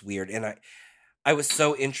was just weird, and I was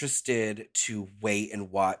so interested to wait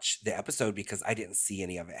and watch the episode because I didn't see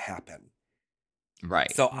any of it happen.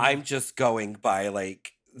 Right. So I'm just going by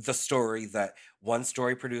like the story that one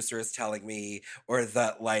story producer is telling me, or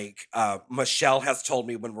that like Michelle has told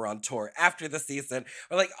me when we're on tour after the season,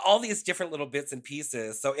 or like all these different little bits and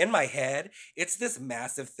pieces. So in my head, it's this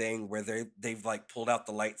massive thing where they've like pulled out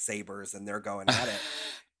the lightsabers and they're going at it.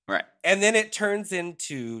 Right. And then it turns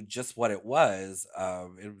into just what it was.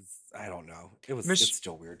 It was, I don't know. It's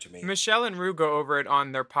still weird to me. Michelle and Rue go over it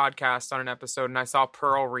on their podcast on an episode, and I saw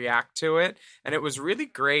Pearl react to it, and it was really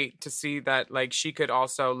great to see that like she could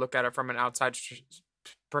also look at it from an outside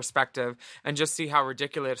perspective and just see how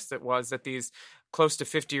ridiculous it was that these close to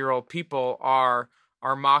 50-year-old people are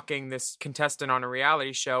mocking this contestant on a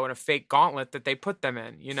reality show in a fake gauntlet that they put them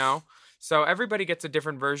in, you know? So everybody gets a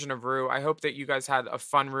different version of Rue. I hope that you guys had a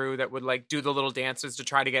fun Rue that would like do the little dances to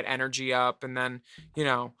try to get energy up, and then, you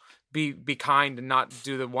know, be kind and not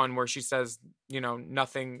do the one where she says, you know,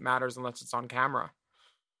 nothing matters unless it's on camera.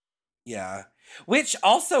 Yeah. Which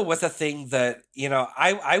also was a thing that, you know,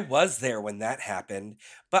 I was there when that happened,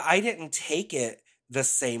 but I didn't take it the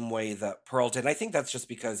same way that Pearl did. And I think that's just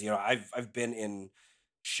because, you know, I've been in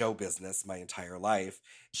show business my entire life.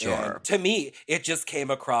 Sure. And to me, it just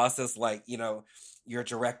came across as like, you know, your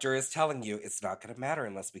director is telling you it's not going to matter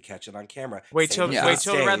unless we catch it on camera. Wait till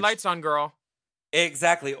the red light's on, girl.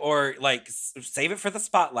 Exactly. Or like save it for the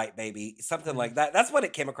spotlight, baby. Something like that. That's what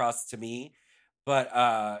it came across to me. But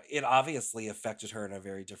it obviously affected her in a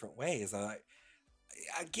very different ways.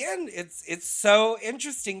 Again, it's so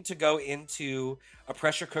interesting to go into a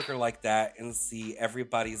pressure cooker like that and see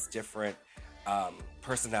everybody's different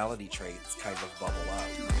personality traits kind of bubble up.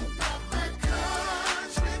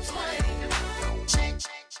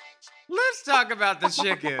 Let's talk about the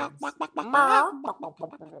chickens.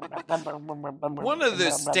 One of the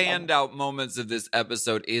standout moments of this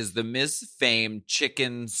episode is the Miss Fame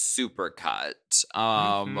chicken supercut.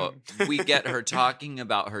 We get her talking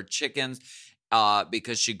about her chickens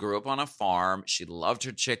because she grew up on a farm. She loved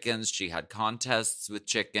her chickens. She had contests with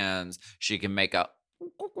chickens. She can make a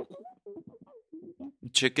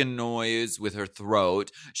chicken noise with her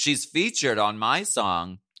throat. She's featured on my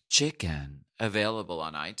song, Chicken, available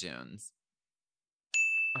on iTunes.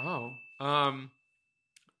 Oh.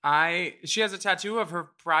 She has a tattoo of her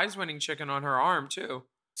prize-winning chicken on her arm, too.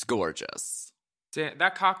 It's gorgeous. Damn,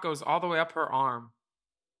 that cock goes all the way up her arm.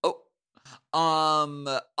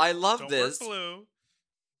 I love Don't this. Work blue.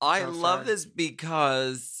 I love this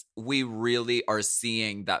because we really are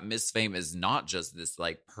seeing that Miss Fame is not just this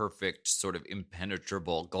like perfect sort of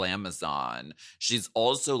impenetrable glamazon. She's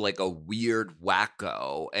also like a weird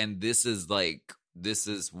wacko, and this is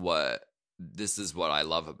what I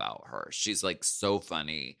love about her. She's like so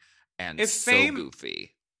funny and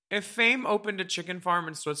goofy. If Fame opened a chicken farm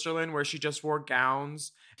in Switzerland where she just wore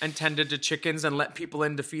gowns and tended to chickens and let people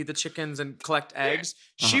in to feed the chickens and collect eggs,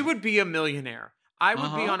 she would be a millionaire. I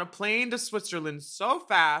would be on a plane to Switzerland so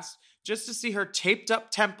fast just to see her taped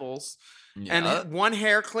up temples and one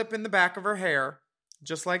hair clip in the back of her hair,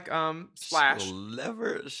 just like Splash.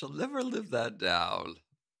 She'll never live that down.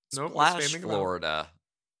 Nope, Splash, Florida.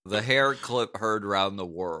 The hair clip heard around the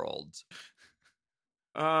world.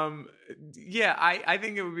 Yeah, I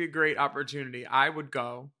think it would be a great opportunity. I would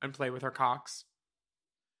go and play with her cocks.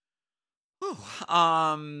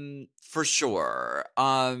 For sure.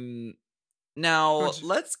 Now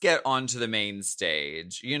let's get onto the main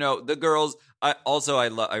stage. You know, the girls. I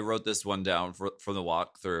wrote this one down from the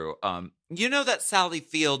walkthrough. You know that Sally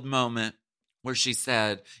Field moment where she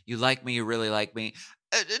said, "You like me, you really like me."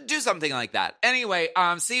 do something like that. Anyway,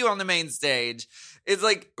 see you on the main stage. It's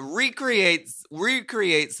like recreate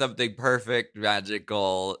something perfect,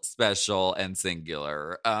 magical, special, and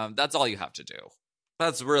singular. That's all you have to do.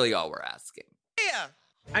 That's really all we're asking. Yeah.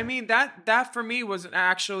 I mean, that for me was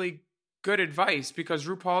actually good advice, because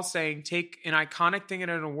RuPaul's saying take an iconic thing at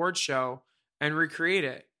an award show and recreate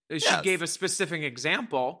it. She gave a specific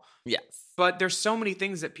example. Yes. But there's so many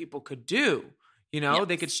things that people could do. You know,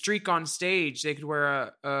 they could streak on stage. They could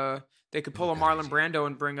wear they could pull a Marlon Brando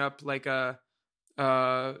and bring up like a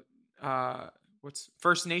what's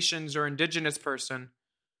First Nations or Indigenous person.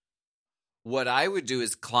 What I would do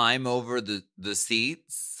is climb over the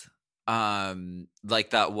seats, like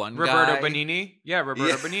that one Roberto guy. Benigni. Yeah,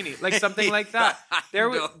 Roberto Benigni. Like something like that.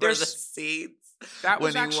 There's the seats. That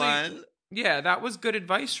was when actually he won. Yeah, that was good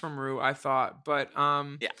advice from Ru, I thought. But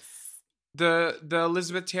yes. The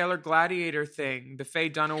Elizabeth Taylor Gladiator thing, the Faye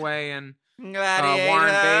Dunaway and Gladiator.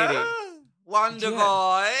 Warren Beatty. Wonder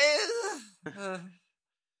Boys.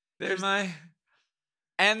 There's my...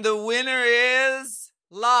 And the winner is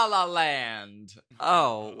La La Land.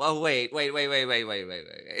 Oh, well, wait.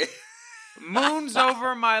 Moon's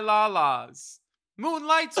over my la-las.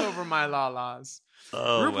 Moonlight's over my la-las.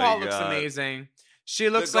 Oh, RuPaul looks amazing. She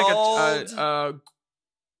looks The like gold.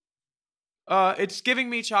 it's giving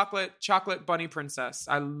me chocolate bunny princess.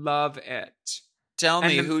 I love it. Tell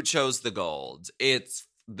me who chose the gold.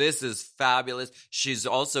 This is fabulous. She's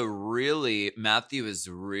also Matthew is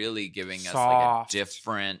really giving us like a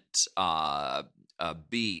different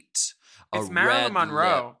beat. It's Marilyn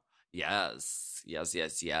Monroe. Yes.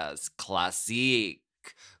 Classique.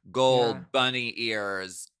 Gold bunny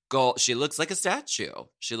ears. Gold. She looks like a statue.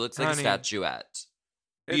 She looks like a statuette.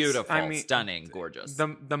 Beautiful, stunning, gorgeous.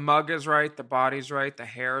 The mug is right, the body's right, the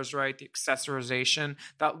hair is right, the accessorization,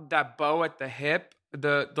 that bow at the hip,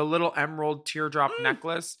 the little emerald teardrop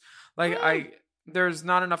necklace. Like there's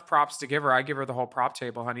not enough props to give her. I give her the whole prop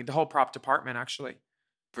table, honey. The whole prop department, actually.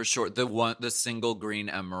 For sure. The single green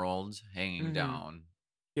emerald hanging down.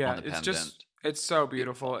 Yeah, on the it's pendant. it's so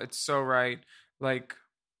beautiful. It's so right. Like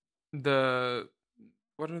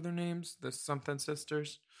what are their names? The something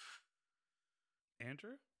sisters.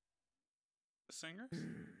 Andrew? The singers?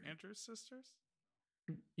 Andrew's sisters?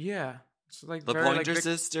 Yeah. It's like the very, Pointer like,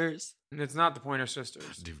 Sisters? It's not the Pointer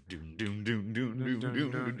Sisters.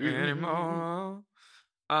 Anymore.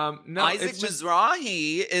 No, Isaac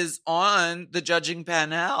Mizrahi is on the judging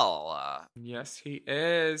panel. Yes, he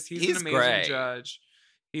is. He's an amazing great. judge.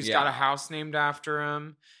 He's got a house named after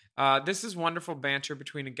him. This is wonderful banter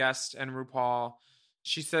between a guest and RuPaul.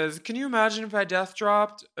 She says, "Can you imagine if I death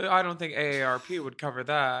dropped? I don't think AARP would cover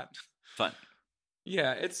that." Fun.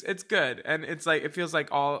 Yeah, it's good. And it's like it feels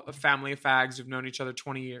like all a family of fags who've known each other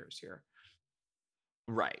 20 years here.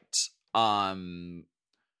 Right.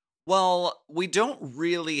 Well, we don't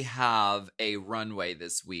really have a runway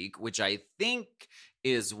this week, which I think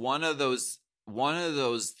is one of those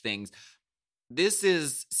things. This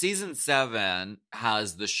is season 7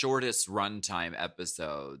 has the shortest runtime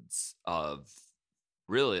episodes of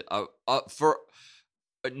really for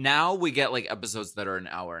now we get like episodes that are an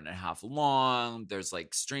hour and a half long. There's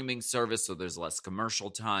like streaming service, so there's less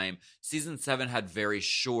commercial time. Season 7 had very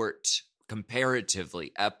short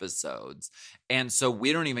comparatively episodes, and so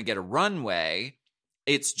we don't even get a runway.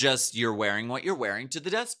 It's just you're wearing what you're wearing to the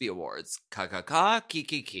Despy Awards. Ka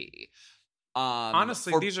ki.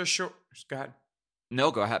 Honestly, these are short. Go ahead.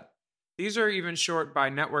 No, go ahead. These are even short by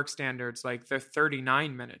network standards. Like they're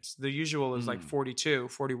 39 minutes. The usual is like 42,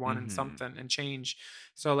 41 and something and change.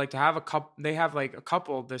 So like to have a couple, they have like a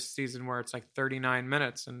couple this season where it's like 39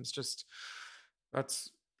 minutes and it's just,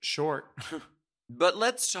 that's short. But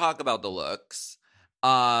let's talk about the looks.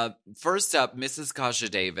 First up, Mrs. Kasha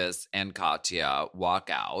Davis and Katya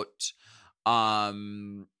walk out.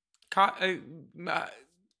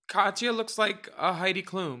 Katya looks like a Heidi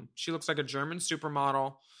Klum. She looks like a German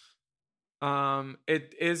supermodel.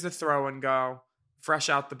 It is a throw and go, fresh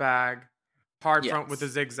out the bag, hard front with a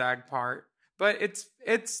zigzag part. But it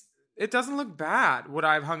doesn't look bad. Would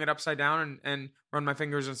I have hung it upside down and run my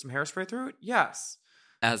fingers and some hairspray through it? Yes.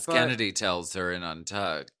 As Kennedy tells her in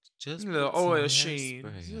Untucked, just a little oil sheen.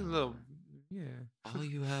 Just a little, yeah. All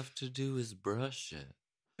you have to do is brush it.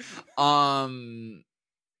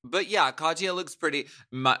 But yeah, Katya looks pretty.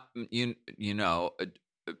 My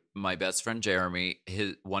best friend Jeremy,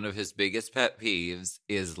 one of his biggest pet peeves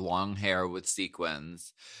is long hair with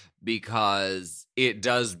sequins, because it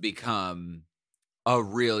does become a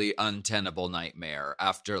really untenable nightmare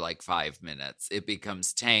after like 5 minutes. It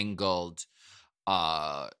becomes tangled,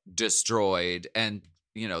 destroyed, and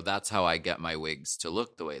that's how I get my wigs to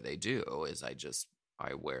look the way they do, is I just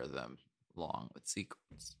I wear them long with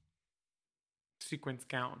sequins. Sequence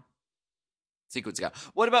gown. Sequins gown.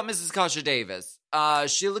 What about Mrs. Kasha Davis?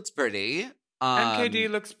 She looks pretty. MKD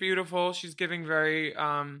looks beautiful. She's giving very,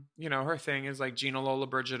 her thing is like Gina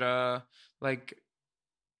Lollobrigida, like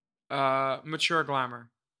mature glamour.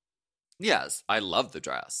 Yes, I love the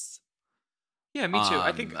dress. Yeah, me too.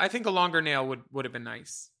 I think a longer nail would have been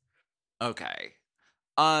nice. Okay.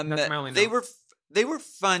 That's my only note. They were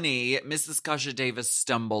funny. Mrs. Kasha Davis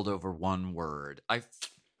stumbled over one word. I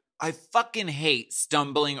fucking hate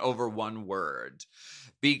stumbling over one word.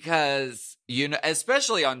 Because,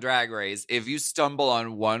 especially on Drag Race, if you stumble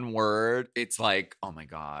on one word, it's like, oh my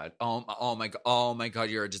God. Oh my God,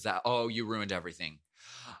 you're a disaster. Oh, you ruined everything.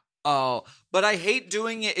 Oh, but I hate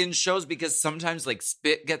doing it in shows because sometimes like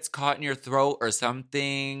spit gets caught in your throat or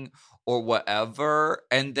something or whatever.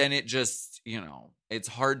 And then it just, it's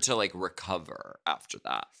hard to like recover after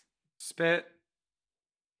that. Spit.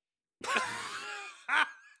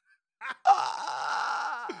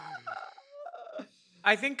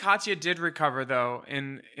 I think Katya did recover though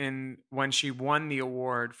in when she won the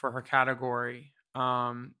award for her category.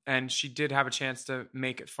 And she did have a chance to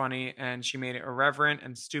make it funny, and she made it irreverent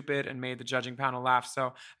and stupid and made the judging panel laugh. So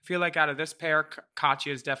I feel like out of this pair,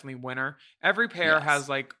 Katya is definitely winner. Every pair has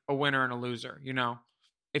like a winner and a loser,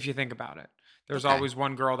 if you think about it. There's always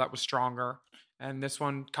one girl that was stronger, and this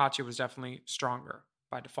one, Katya was definitely stronger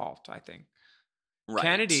by default, I think. Right.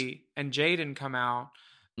 Kennedy and Jaden come out.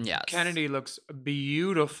 Yes. Kennedy looks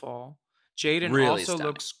beautiful. Jaden really also stunning.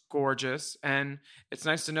 looks gorgeous, and it's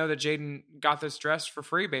nice to know that Jaden got this dress for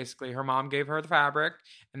free, basically. Her mom gave her the fabric,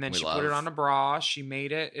 and then she put it on a bra. She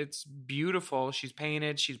made it. It's beautiful. She's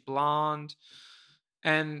painted. She's blonde.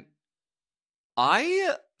 And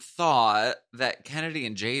I thought that Kennedy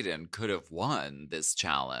and Jaden could have won this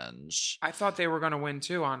challenge. I thought they were going to win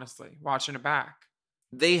too, honestly, watching it back.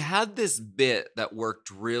 They had this bit that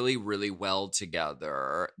worked really, really well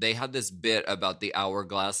together. They had this bit about the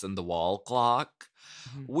hourglass and the wall clock,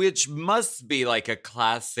 which must be like a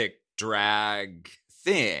classic drag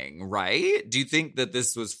thing, right? Do you think that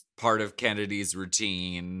this was part of Kennedy's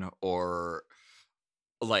routine or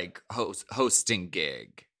like hosting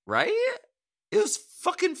gig, right? It was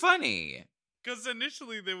fucking funny. Because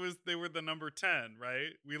initially they were the number 10, right?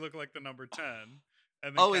 We look like the number 10.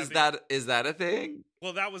 And then is that a thing?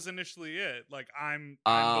 Well, that was initially it. Like I'm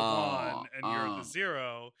the 1 and you're the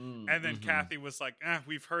 0. And then Kathy was like,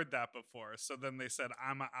 we've heard that before. So then they said,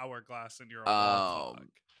 I'm an hourglass and you're a wall clock.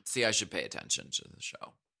 See, I should pay attention to the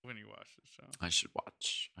show. When you watch the show. I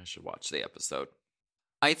should watch the episode.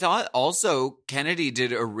 I thought also Kennedy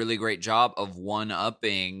did a really great job of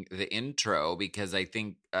one-upping the intro because I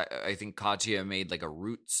think Katya made like a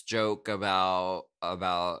Roots joke about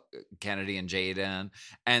Kennedy and Jaden,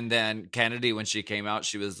 and then Kennedy, when she came out,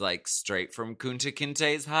 she was like, straight from Kunta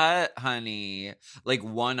Kinte's hut, honey, like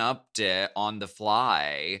one-upped it on the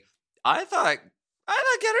fly. I thought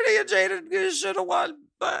Kennedy and Jaden should have won,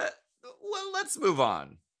 but well, let's move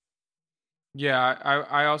on. Yeah,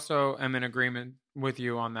 I also am in agreement with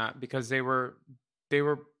you on that because they were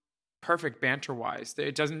perfect banter wise.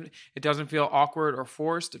 It doesn't feel awkward or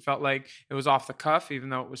forced. It felt like it was off the cuff, even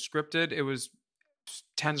though it was scripted. It was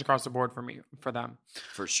 10s across the board for them.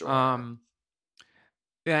 For sure.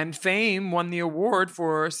 And Fame won the award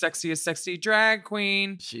for Sexiest Sexy Drag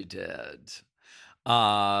Queen. She did.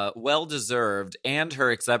 Well deserved, and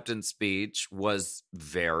her acceptance speech was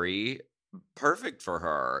very perfect for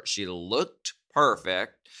her. She looked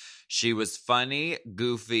perfect. She was funny,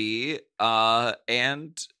 goofy,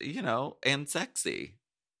 and sexy.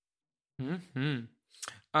 Mm-hmm.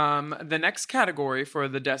 The next category for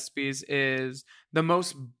the Despies is the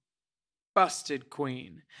most busted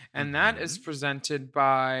queen, and that is presented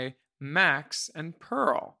by Max and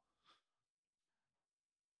Pearl.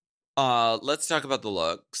 Let's talk about the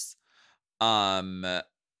looks.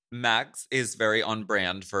 Max is very on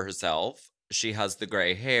brand for herself. She has the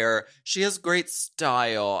gray hair. She has great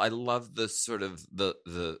style. I love the sort of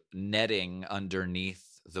the netting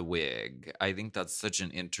underneath the wig. I think that's such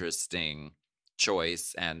an interesting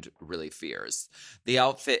choice and really fierce. The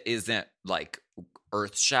outfit isn't like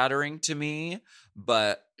earth-shattering to me,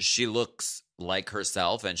 but she looks like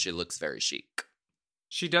herself and she looks very chic.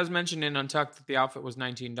 She does mention in Untucked that the outfit was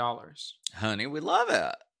 $19. Honey, we love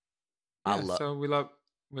it. So we love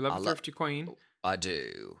a thrifty queen. I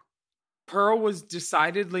do. Pearl was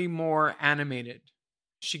decidedly more animated.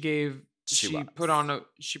 She put on a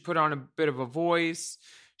bit of a voice.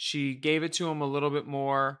 She gave it to him a little bit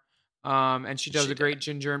more. And she does a great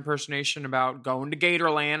Ginger impersonation about going to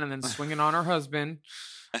Gatorland and then swinging on her husband.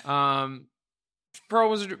 Pearl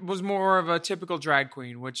was more of a typical drag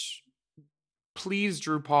queen, which pleased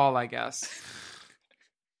RuPaul, I guess.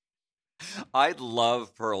 I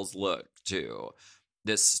love Pearl's look too.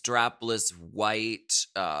 This strapless white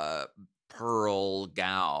pearl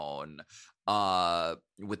gown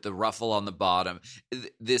with the ruffle on the bottom.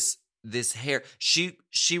 This hair.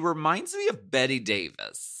 She reminds me of Bette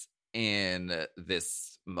Davis in this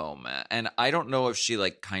moment. And I don't know if she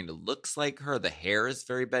like kind of looks like her. The hair is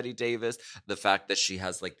very Bette Davis. The fact that she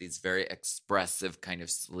has like these very expressive kind of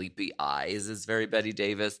sleepy eyes is very Bette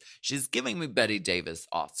Davis. She's giving me Bette Davis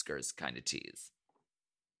Oscars kind of tease.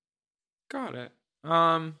 Got it.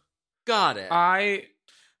 Got it. I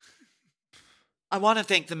want to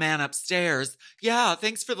thank the man upstairs. Yeah,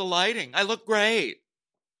 thanks for the lighting. I look great.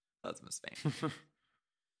 That's Miss Fame.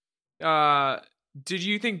 Did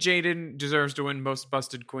you think Jaden deserves to win Most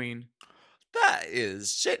Busted Queen? That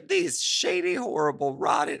is shit. These shady, horrible,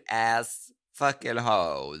 rotted ass fucking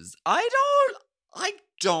hoes. I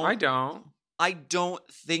don't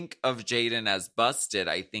think of Jaden as busted.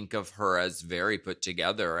 I think of her as very put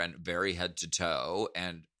together and very head to toe,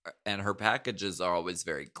 and her packages are always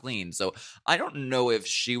very clean. So I don't know if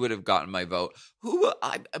she would have gotten my vote.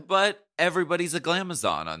 But everybody's a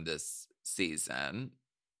glamazon on this season.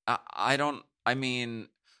 I mean,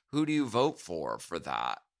 who do you vote for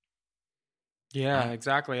that? Yeah,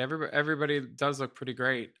 exactly. Everybody does look pretty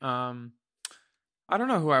great. I don't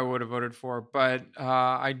know who I would have voted for, but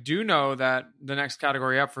I do know that the next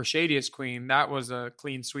category up for Shadiest Queen, that was a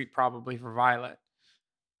clean sweep probably for Violet.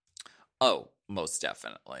 Oh, most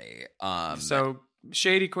definitely. So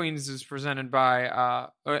Shady Queens is presented by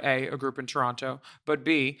A, group in Toronto, but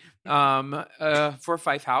B, for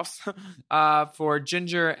Fife House, for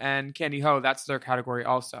Ginger and Candy Ho, that's their category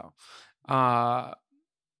also. But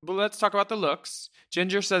let's talk about the looks.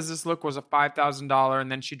 Ginger says this look was a $5,000,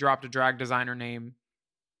 and then she dropped a drag designer name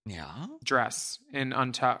dress in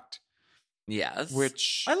Untucked. Yes.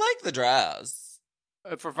 Which I like the dress.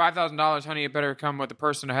 For $5,000, honey, it better come with a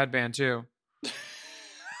purse and a headband too.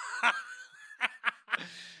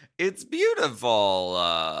 It's beautiful.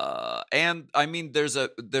 And I mean,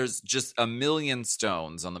 there's just a million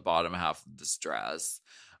stones on the bottom half of this dress.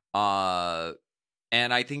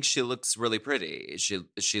 And I think she looks really pretty.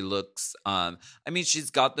 She looks, I mean,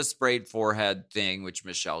 she's got the sprayed forehead thing, which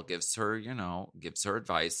Michelle gives her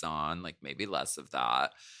advice on, like maybe less of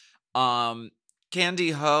that.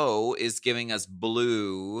 Candy Ho is giving us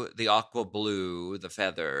blue, the aqua blue, the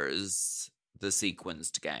feathers, the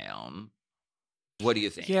sequenced gown. What do you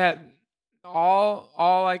think? Yeah,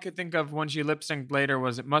 all I could think of when she lip synced later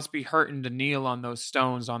was it must be hurting to kneel on those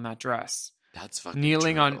stones on that dress. That's fucking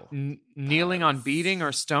kneeling true. Kneeling on beading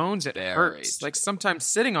or stones, it hurts. True. Like sometimes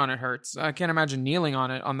sitting on it hurts. I can't imagine kneeling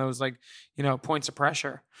on it on those like points of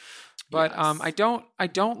pressure. But yes. I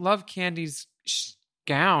don't love Candy's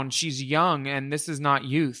gown. She's young, and this is not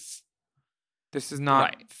youth. This is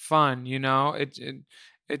not fun.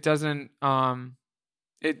 It doesn't.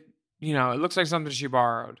 It looks like something she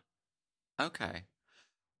borrowed. Okay.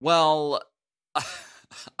 Well,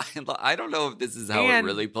 I don't know if this is how it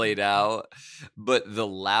really played out, but the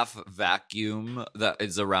laugh vacuum that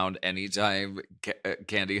is around anytime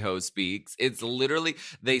Candy Ho speaks, it's literally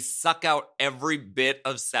they suck out every bit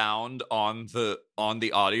of sound on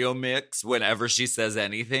the audio mix whenever she says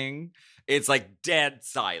anything. It's like dead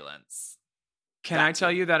silence. Can I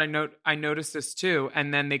tell you that I noticed this too?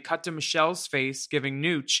 And then they cut to Michelle's face giving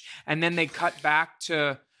nooch, and then they cut back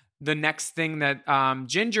to the next thing that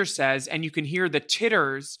Ginger says, and you can hear the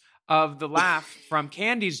titters of the laugh from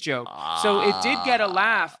Candy's joke. So it did get a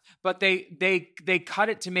laugh, but they cut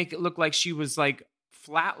it to make it look like she was like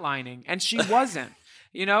flatlining, and she wasn't.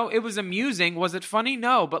 It was amusing. Was it funny?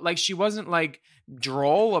 No, but like she wasn't like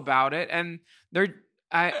droll about it. And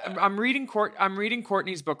I'm reading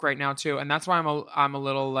Courtney's book right now too, and that's why I'm a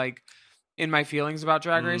little like in my feelings about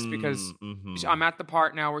Drag Race, because I'm at the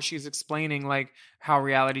part now where she's explaining like how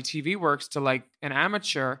reality TV works to like an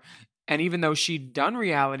amateur. And even though she'd done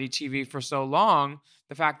reality TV for so long,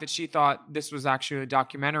 the fact that she thought this was actually a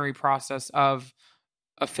documentary process of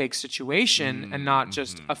a fake situation and not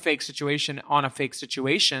just a fake situation on a fake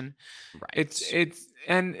situation. Right. It's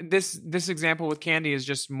and this example with Candy is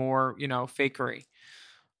just more, fakery.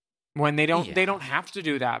 When they don't have to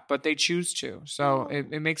do that, but they choose to. So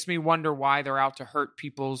it makes me wonder why they're out to hurt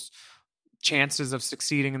people's chances of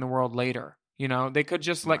succeeding in the world later. They could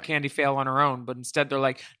just let Candy fail on her own, but instead they're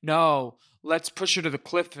like, no, let's push her to the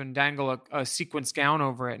cliff and dangle a sequence gown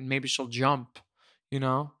over it, and maybe she'll jump.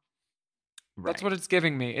 That's what it's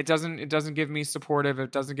giving me. It doesn't give me supportive.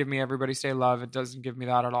 It doesn't give me everybody say love. It doesn't give me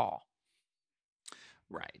that at all.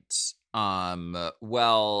 Right.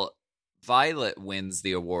 Well, Violet wins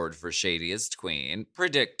the award for Shadiest Queen,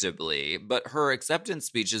 predictably, but her acceptance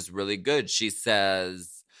speech is really good. She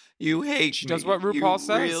says, "You hate She me. does what RuPaul you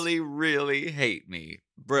says. really, really hate me."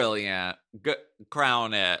 Brilliant.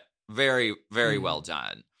 Crown it. Very, very well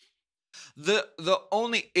done. The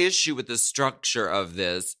only issue with the structure of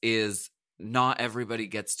this is not everybody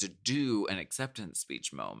gets to do an acceptance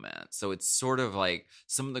speech moment. So it's sort of like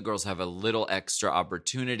some of the girls have a little extra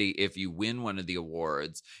opportunity. If you win one of the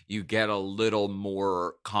awards, you get a little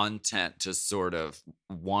more content to sort of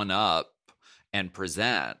one up and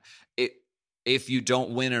present. If you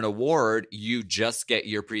don't win an award, you just get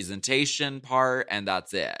your presentation part and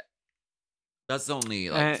that's it. That's the only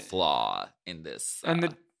flaw in this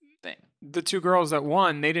thing. The two girls that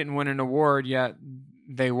won, they didn't win an award yet.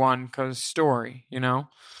 They won because story, you know?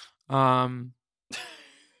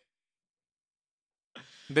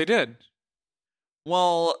 They did.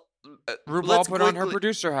 Well, RuPaul put on her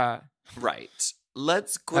producer hat. Right.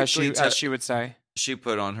 Let's quickly... As she would say. She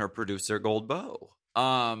put on her producer gold bow.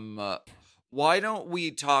 Why don't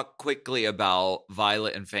we talk quickly about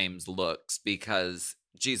Violet and Fame's looks? Because,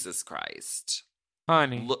 Jesus Christ.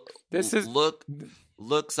 Honey, this is...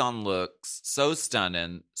 Looks on looks. So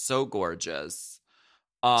stunning. So gorgeous.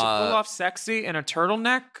 To pull off sexy in a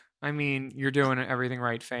turtleneck, I mean, you're doing everything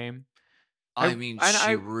right, Fame.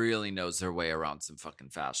 She really knows her way around some fucking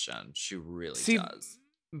fashion. She really does.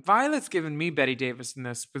 Violet's given me Betty Davis in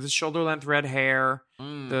this with the shoulder length red hair,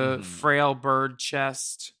 the frail bird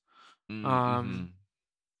chest. Yeah,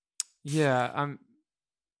 that's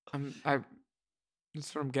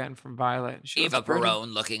what I'm getting from Violet. Eva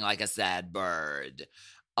Perón looking like a sad bird.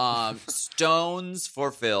 Stones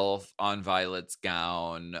for filth on Violet's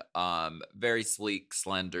gown. Very sleek,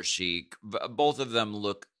 slender, chic. Both of them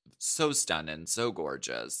look so stunning, so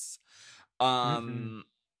gorgeous. Their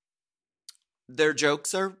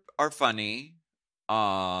jokes are funny.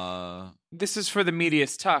 This is for the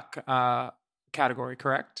Medias Tuck category,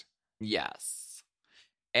 correct? Yes.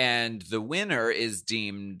 And the winner is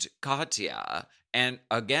deemed Katya. And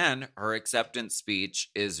again, her acceptance speech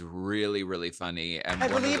is really, really funny. And I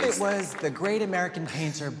believe it was the great American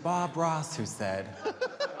painter Bob Ross who said,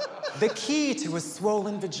 "The key to a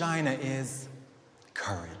swollen vagina is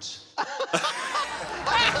courage."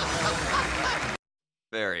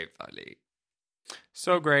 Very funny.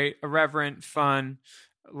 So great. Irreverent, fun,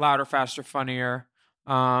 louder, faster, funnier.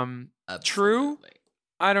 True?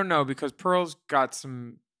 I don't know, because Pearl's got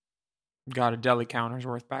a deli counter's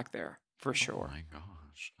worth back there. For sure. Oh my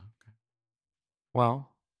gosh. Okay.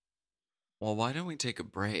 Well, why don't we take a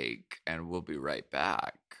break and we'll be right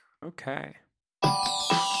back? Okay.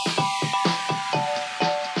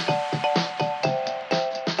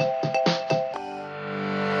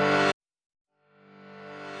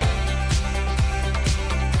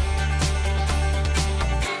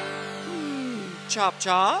 Chop,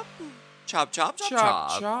 chop. Chop, chop, chop,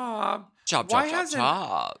 chop. Chop. Chop, chop, chop,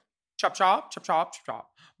 chop. Chop, chop, chop, chop, chop.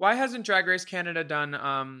 Why hasn't Drag Race Canada done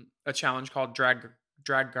a challenge called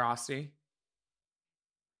Dragrassi?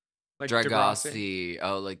 Like Dragrassi.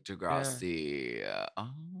 Oh, like Dragrassi. Yeah.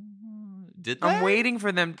 Did they? I'm waiting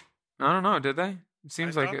for them. I don't know. Did they? It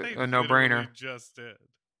seems like a no-brainer. Just did.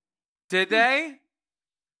 Did they?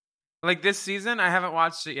 Like this season? I haven't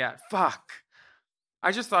watched it yet. Fuck.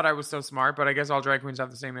 I just thought I was so smart, but I guess all drag queens have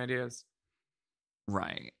the same ideas.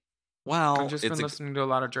 Right. Well, I've just been listening to a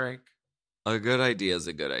lot of Drake. A good idea is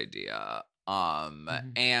a good idea.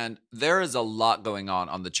 And there is a lot going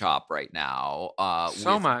on the Chop right now.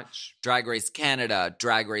 So much. Drag Race Canada,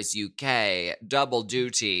 Drag Race UK, Double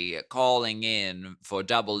Duty, calling in for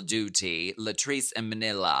Double Duty. Latrice and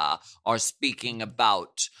Manila are speaking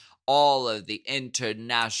about all of the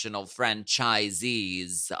international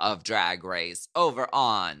franchisees of Drag Race over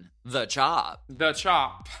on The Chop. The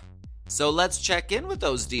Chop. So let's check in with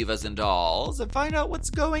those divas and dolls and find out what's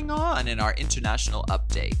going on in our international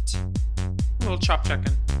update. A little chop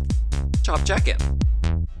check-in. Chop check-in.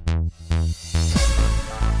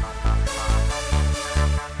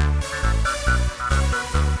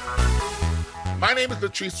 My name is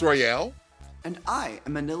Latrice Royale. And I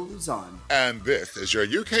am Manila Luzon. And this is your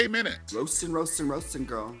UK Minute. Roastin',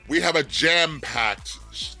 girl. We have a jam-packed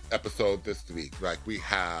episode this week. Like, we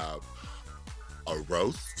have a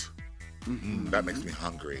roast. That makes me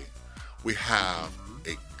hungry. We have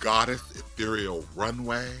a goddess ethereal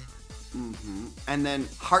runway. And then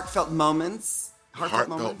heartfelt moments.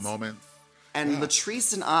 Heartfelt moments. And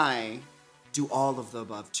Latrice and I do all of the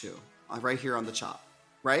above too. Right here on The Chop.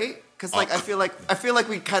 Right? Because I feel like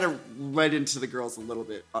we kind of read into the girls a little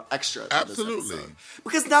bit extra. Absolutely.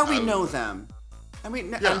 Because now we know them. I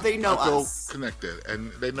mean, Yeah, and they know I feel us. connected,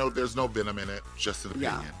 and they know there's no venom in it, just an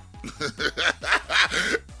Yeah. opinion.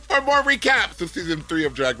 For more recaps of season 3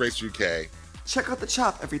 of Drag Race UK, check out The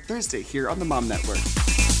Chop every Thursday here on the Mom Network.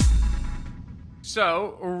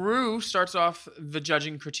 So, Rue starts off the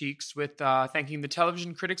judging critiques with thanking the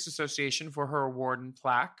Television Critics Association for her award and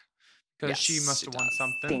plaque, because she must have won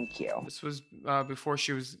something. Thank you. This was before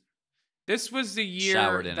she was... This was the year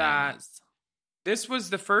Showered in that... Emmys. This was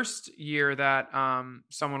the first year that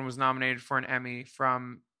someone was nominated for an Emmy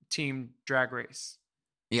from Team Drag Race.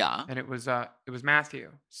 Yeah. And it was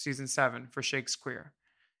Matthew, season 7 for Shakespeare.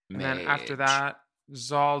 And then after Mage. that,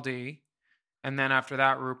 Zaldi. And then after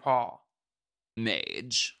that, RuPaul.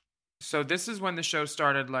 Mage. So this is when the show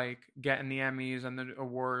started like getting the Emmys and the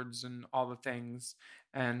awards and all the things.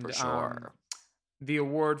 And For sure. The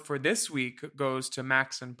award for this week goes to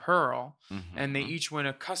Max and Pearl, and they Mhm. each win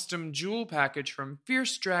a custom jewel package from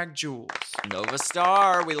Fierce Drag Jewels. Nova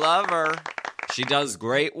Star, we love her. She does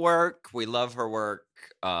great work. We love her work.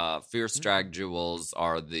 Fierce Drag Jewels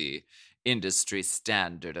are the industry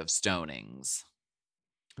standard of stonings.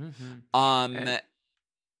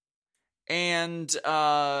 And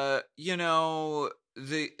you know,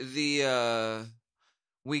 we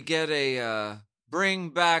get a bring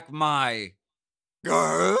back my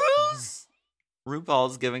girls.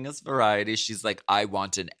 RuPaul's giving us variety. She's like, I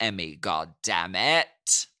want an Emmy, god damn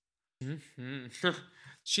it.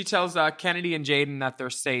 She tells Kennedy and Jaden that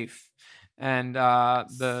they're safe. And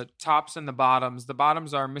the tops and the bottoms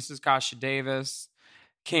are Mrs. Kasha Davis,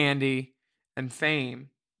 Candy, and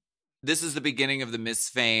Fame. This is the beginning of the Miss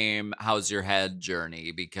Fame, how's your head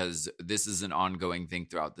journey, because this is an ongoing thing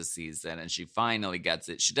throughout the season, and she finally gets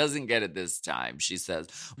it. She doesn't get it this time. She says,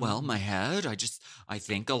 well, my head, I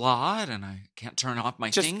think a lot, and I can't turn off my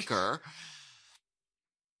thinker.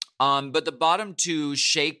 But the bottom two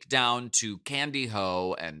shake down to Candy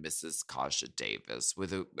Ho and Mrs. Kasha Davis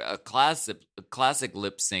with a classic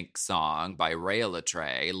lip sync song by Rhea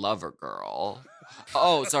Latre, Lover Girl.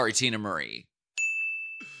 Oh, sorry, Tina Marie.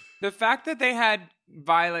 The fact that they had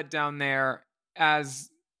Violet down there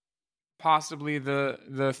as possibly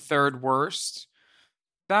the third worst,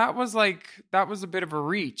 that was a bit of a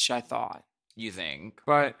reach, I thought. You think?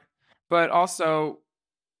 But also,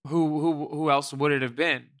 who else would it have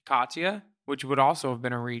been? Katya, which would also have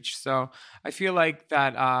been a reach. So I feel like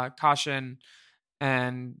that Kasha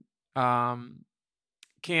and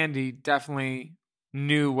Candy definitely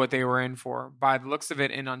knew what they were in for. By the looks of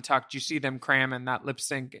it in Untucked, you see them cramming that lip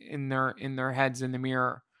sync in their heads in the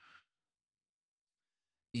mirror.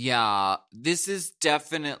 Yeah, this is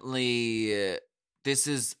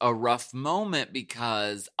a rough moment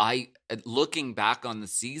because looking back on the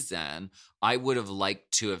season, I would have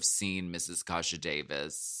liked to have seen Mrs. Kasha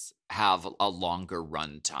Davis have a longer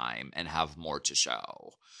run time and have more to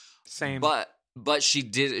show. Same. But she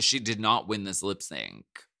did not win this lip sync.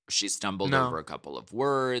 She stumbled over a couple of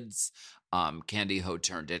words. Candy Ho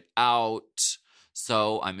turned it out.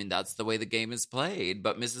 So, I mean, that's the way the game is played.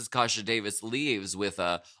 But Mrs. Kasha Davis leaves with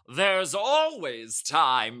a, there's always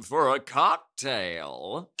time for a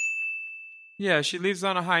cocktail. Yeah, she leaves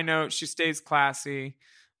on a high note. She stays classy.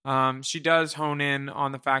 She does hone in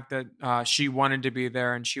on the fact that she wanted to be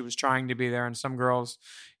there and she was trying to be there. And some girls,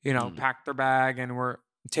 packed their bag and were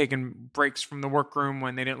taking breaks from the workroom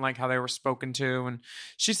when they didn't like how they were spoken to. And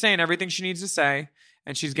she's saying everything she needs to say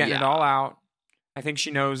and she's getting it all out. I think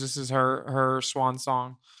she knows this is her swan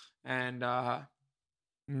song. And the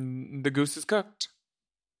goose is cooked.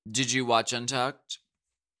 Did you watch Untucked?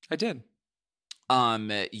 I did.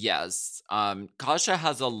 Yes. Kasha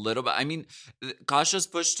has a little bit, I mean, Kasha's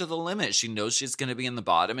pushed to the limit. She knows she's going to be in the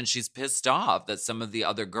bottom and she's pissed off that some of the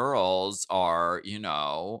other girls are,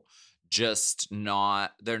 just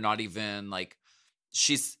not, they're not even like,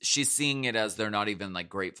 she's seeing it as they're not even like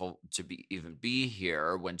grateful to be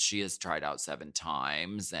here when she has tried out 7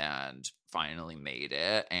 times and finally made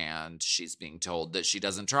it. And she's being told that she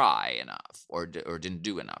doesn't try enough or didn't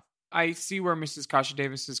do enough. I see where Mrs. Kasha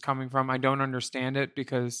Davis is coming from. I don't understand it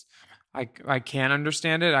because I can't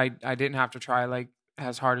understand it. I didn't have to try like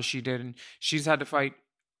as hard as she did. And she's had to fight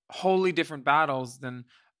wholly different battles than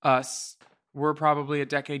us. We're probably a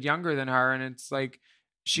decade younger than her. And it's like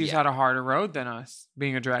she's had a harder road than us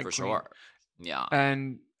being a drag queen. For sure. Yeah.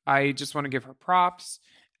 And I just want to give her props.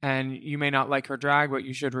 And you may not like her drag, but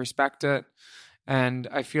you should respect it. And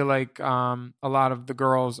I feel like a lot of the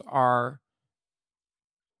girls are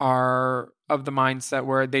of the mindset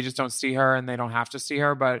where they just don't see her and they don't have to see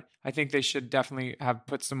her. But I think they should definitely have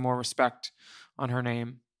put some more respect on her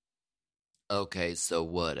name. Okay, so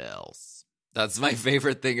what else? That's my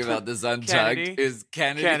favorite thing about this Untucked Kennedy. is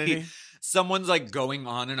Kennedy. someone's like going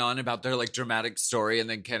on and on about their like dramatic story, and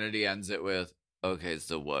then Kennedy ends it with, "Okay,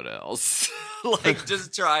 so what else?" Like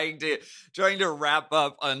just trying to wrap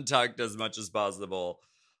up Untucked as much as possible.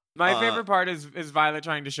 My favorite part is Violet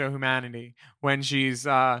trying to show humanity when she's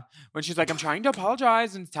like, "I'm trying to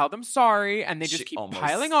apologize and tell them sorry," and they just keep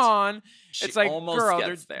piling on. It's like, girl,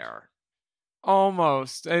 gets there.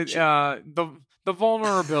 Almost the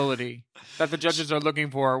vulnerability that the judges are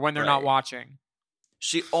looking for when they're not watching.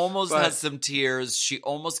 She almost has some tears. She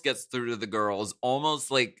almost gets through to the girls, almost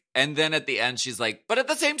like, and then at the end, she's like, "But at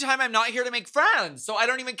the same time, I'm not here to make friends, so I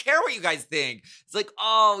don't even care what you guys think." It's like,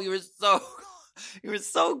 oh, you were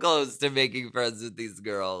so close to making friends with these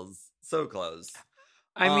girls. So close.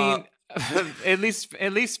 I mean, at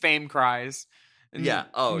least Fame cries. And yeah.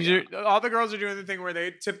 Oh, yeah. All the girls are doing the thing where they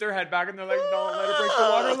tip their head back and they're like, "Don't let it break the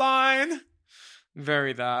waterline."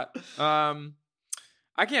 Very that.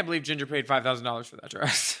 I can't believe Ginger paid $5,000 for that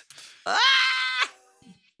dress.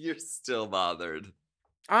 You're still bothered.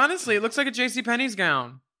 Honestly, it looks like a JCPenney's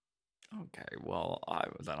gown. Okay, well,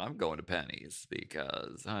 I'm going to Penny's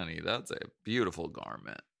because, honey, that's a beautiful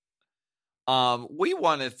garment. We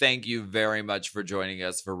want to thank you very much for joining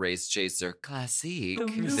us for Race Chaser Classique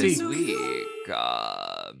this week.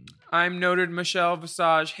 I'm noted Michelle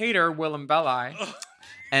Visage hater, Willem Belli.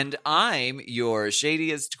 And I'm your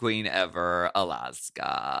shadiest queen ever,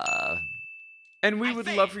 Alaska. And we would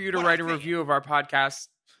love for you to write a review of our podcast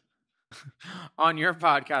on your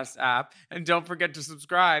podcast app. And don't forget to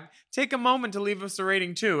subscribe. Take a moment to leave us a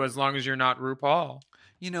rating too, as long as you're not RuPaul.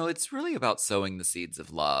 You know, it's really about sowing the seeds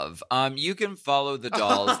of love. You can follow the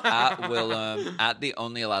dolls at Willem, at the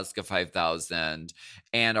Only Alaska 5000.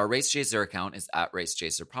 And our Race Chaser account is at Race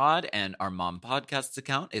Chaser Pod. And our Mom Podcasts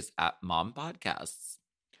account is at Mom Podcasts.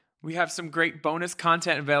 We have some great bonus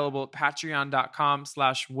content available at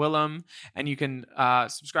patreon.com/Willem. And you can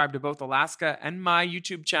subscribe to both Alaska and my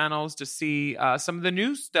YouTube channels to see some of the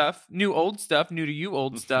new to you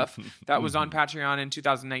old stuff that was on Patreon in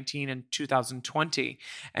 2019 and 2020.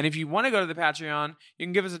 And if you want to go to the Patreon, you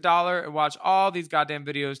can give us $1 and watch all these goddamn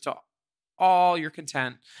videos to all your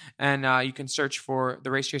content. And you can search for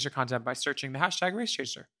the Race Chaser content by searching the hashtag Race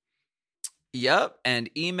Chaser. Yep, and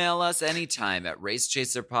email us anytime at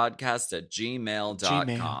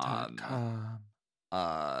racechaserpodcast@gmail.com.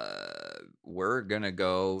 We're going to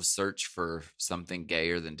go search for something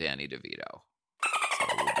gayer than Danny DeVito. So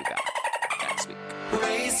we'll be back next week.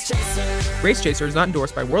 Race Chaser is not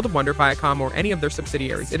endorsed by World of Wonder, Viacom, or any of their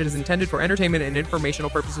subsidiaries. It is intended for entertainment and informational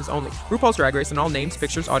purposes only. RuPaul's Drag Race and all names,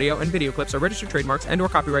 pictures, audio, and video clips are registered trademarks and/or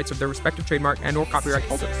copyrights of their respective trademark and/or copyright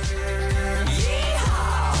holders.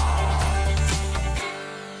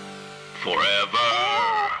 Forever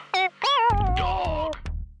Dog.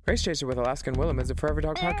 Race Chaser with Alaska and Willem is a Forever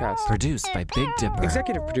Dog podcast. Produced by Big Dipper.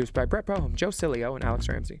 Executive produced by Brett Boehm, Joe Cilio, and Alex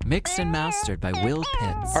Ramsey. Mixed and mastered by Will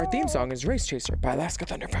Pitts. Our theme song is Race Chaser by Alaska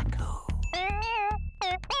Thunderfuck.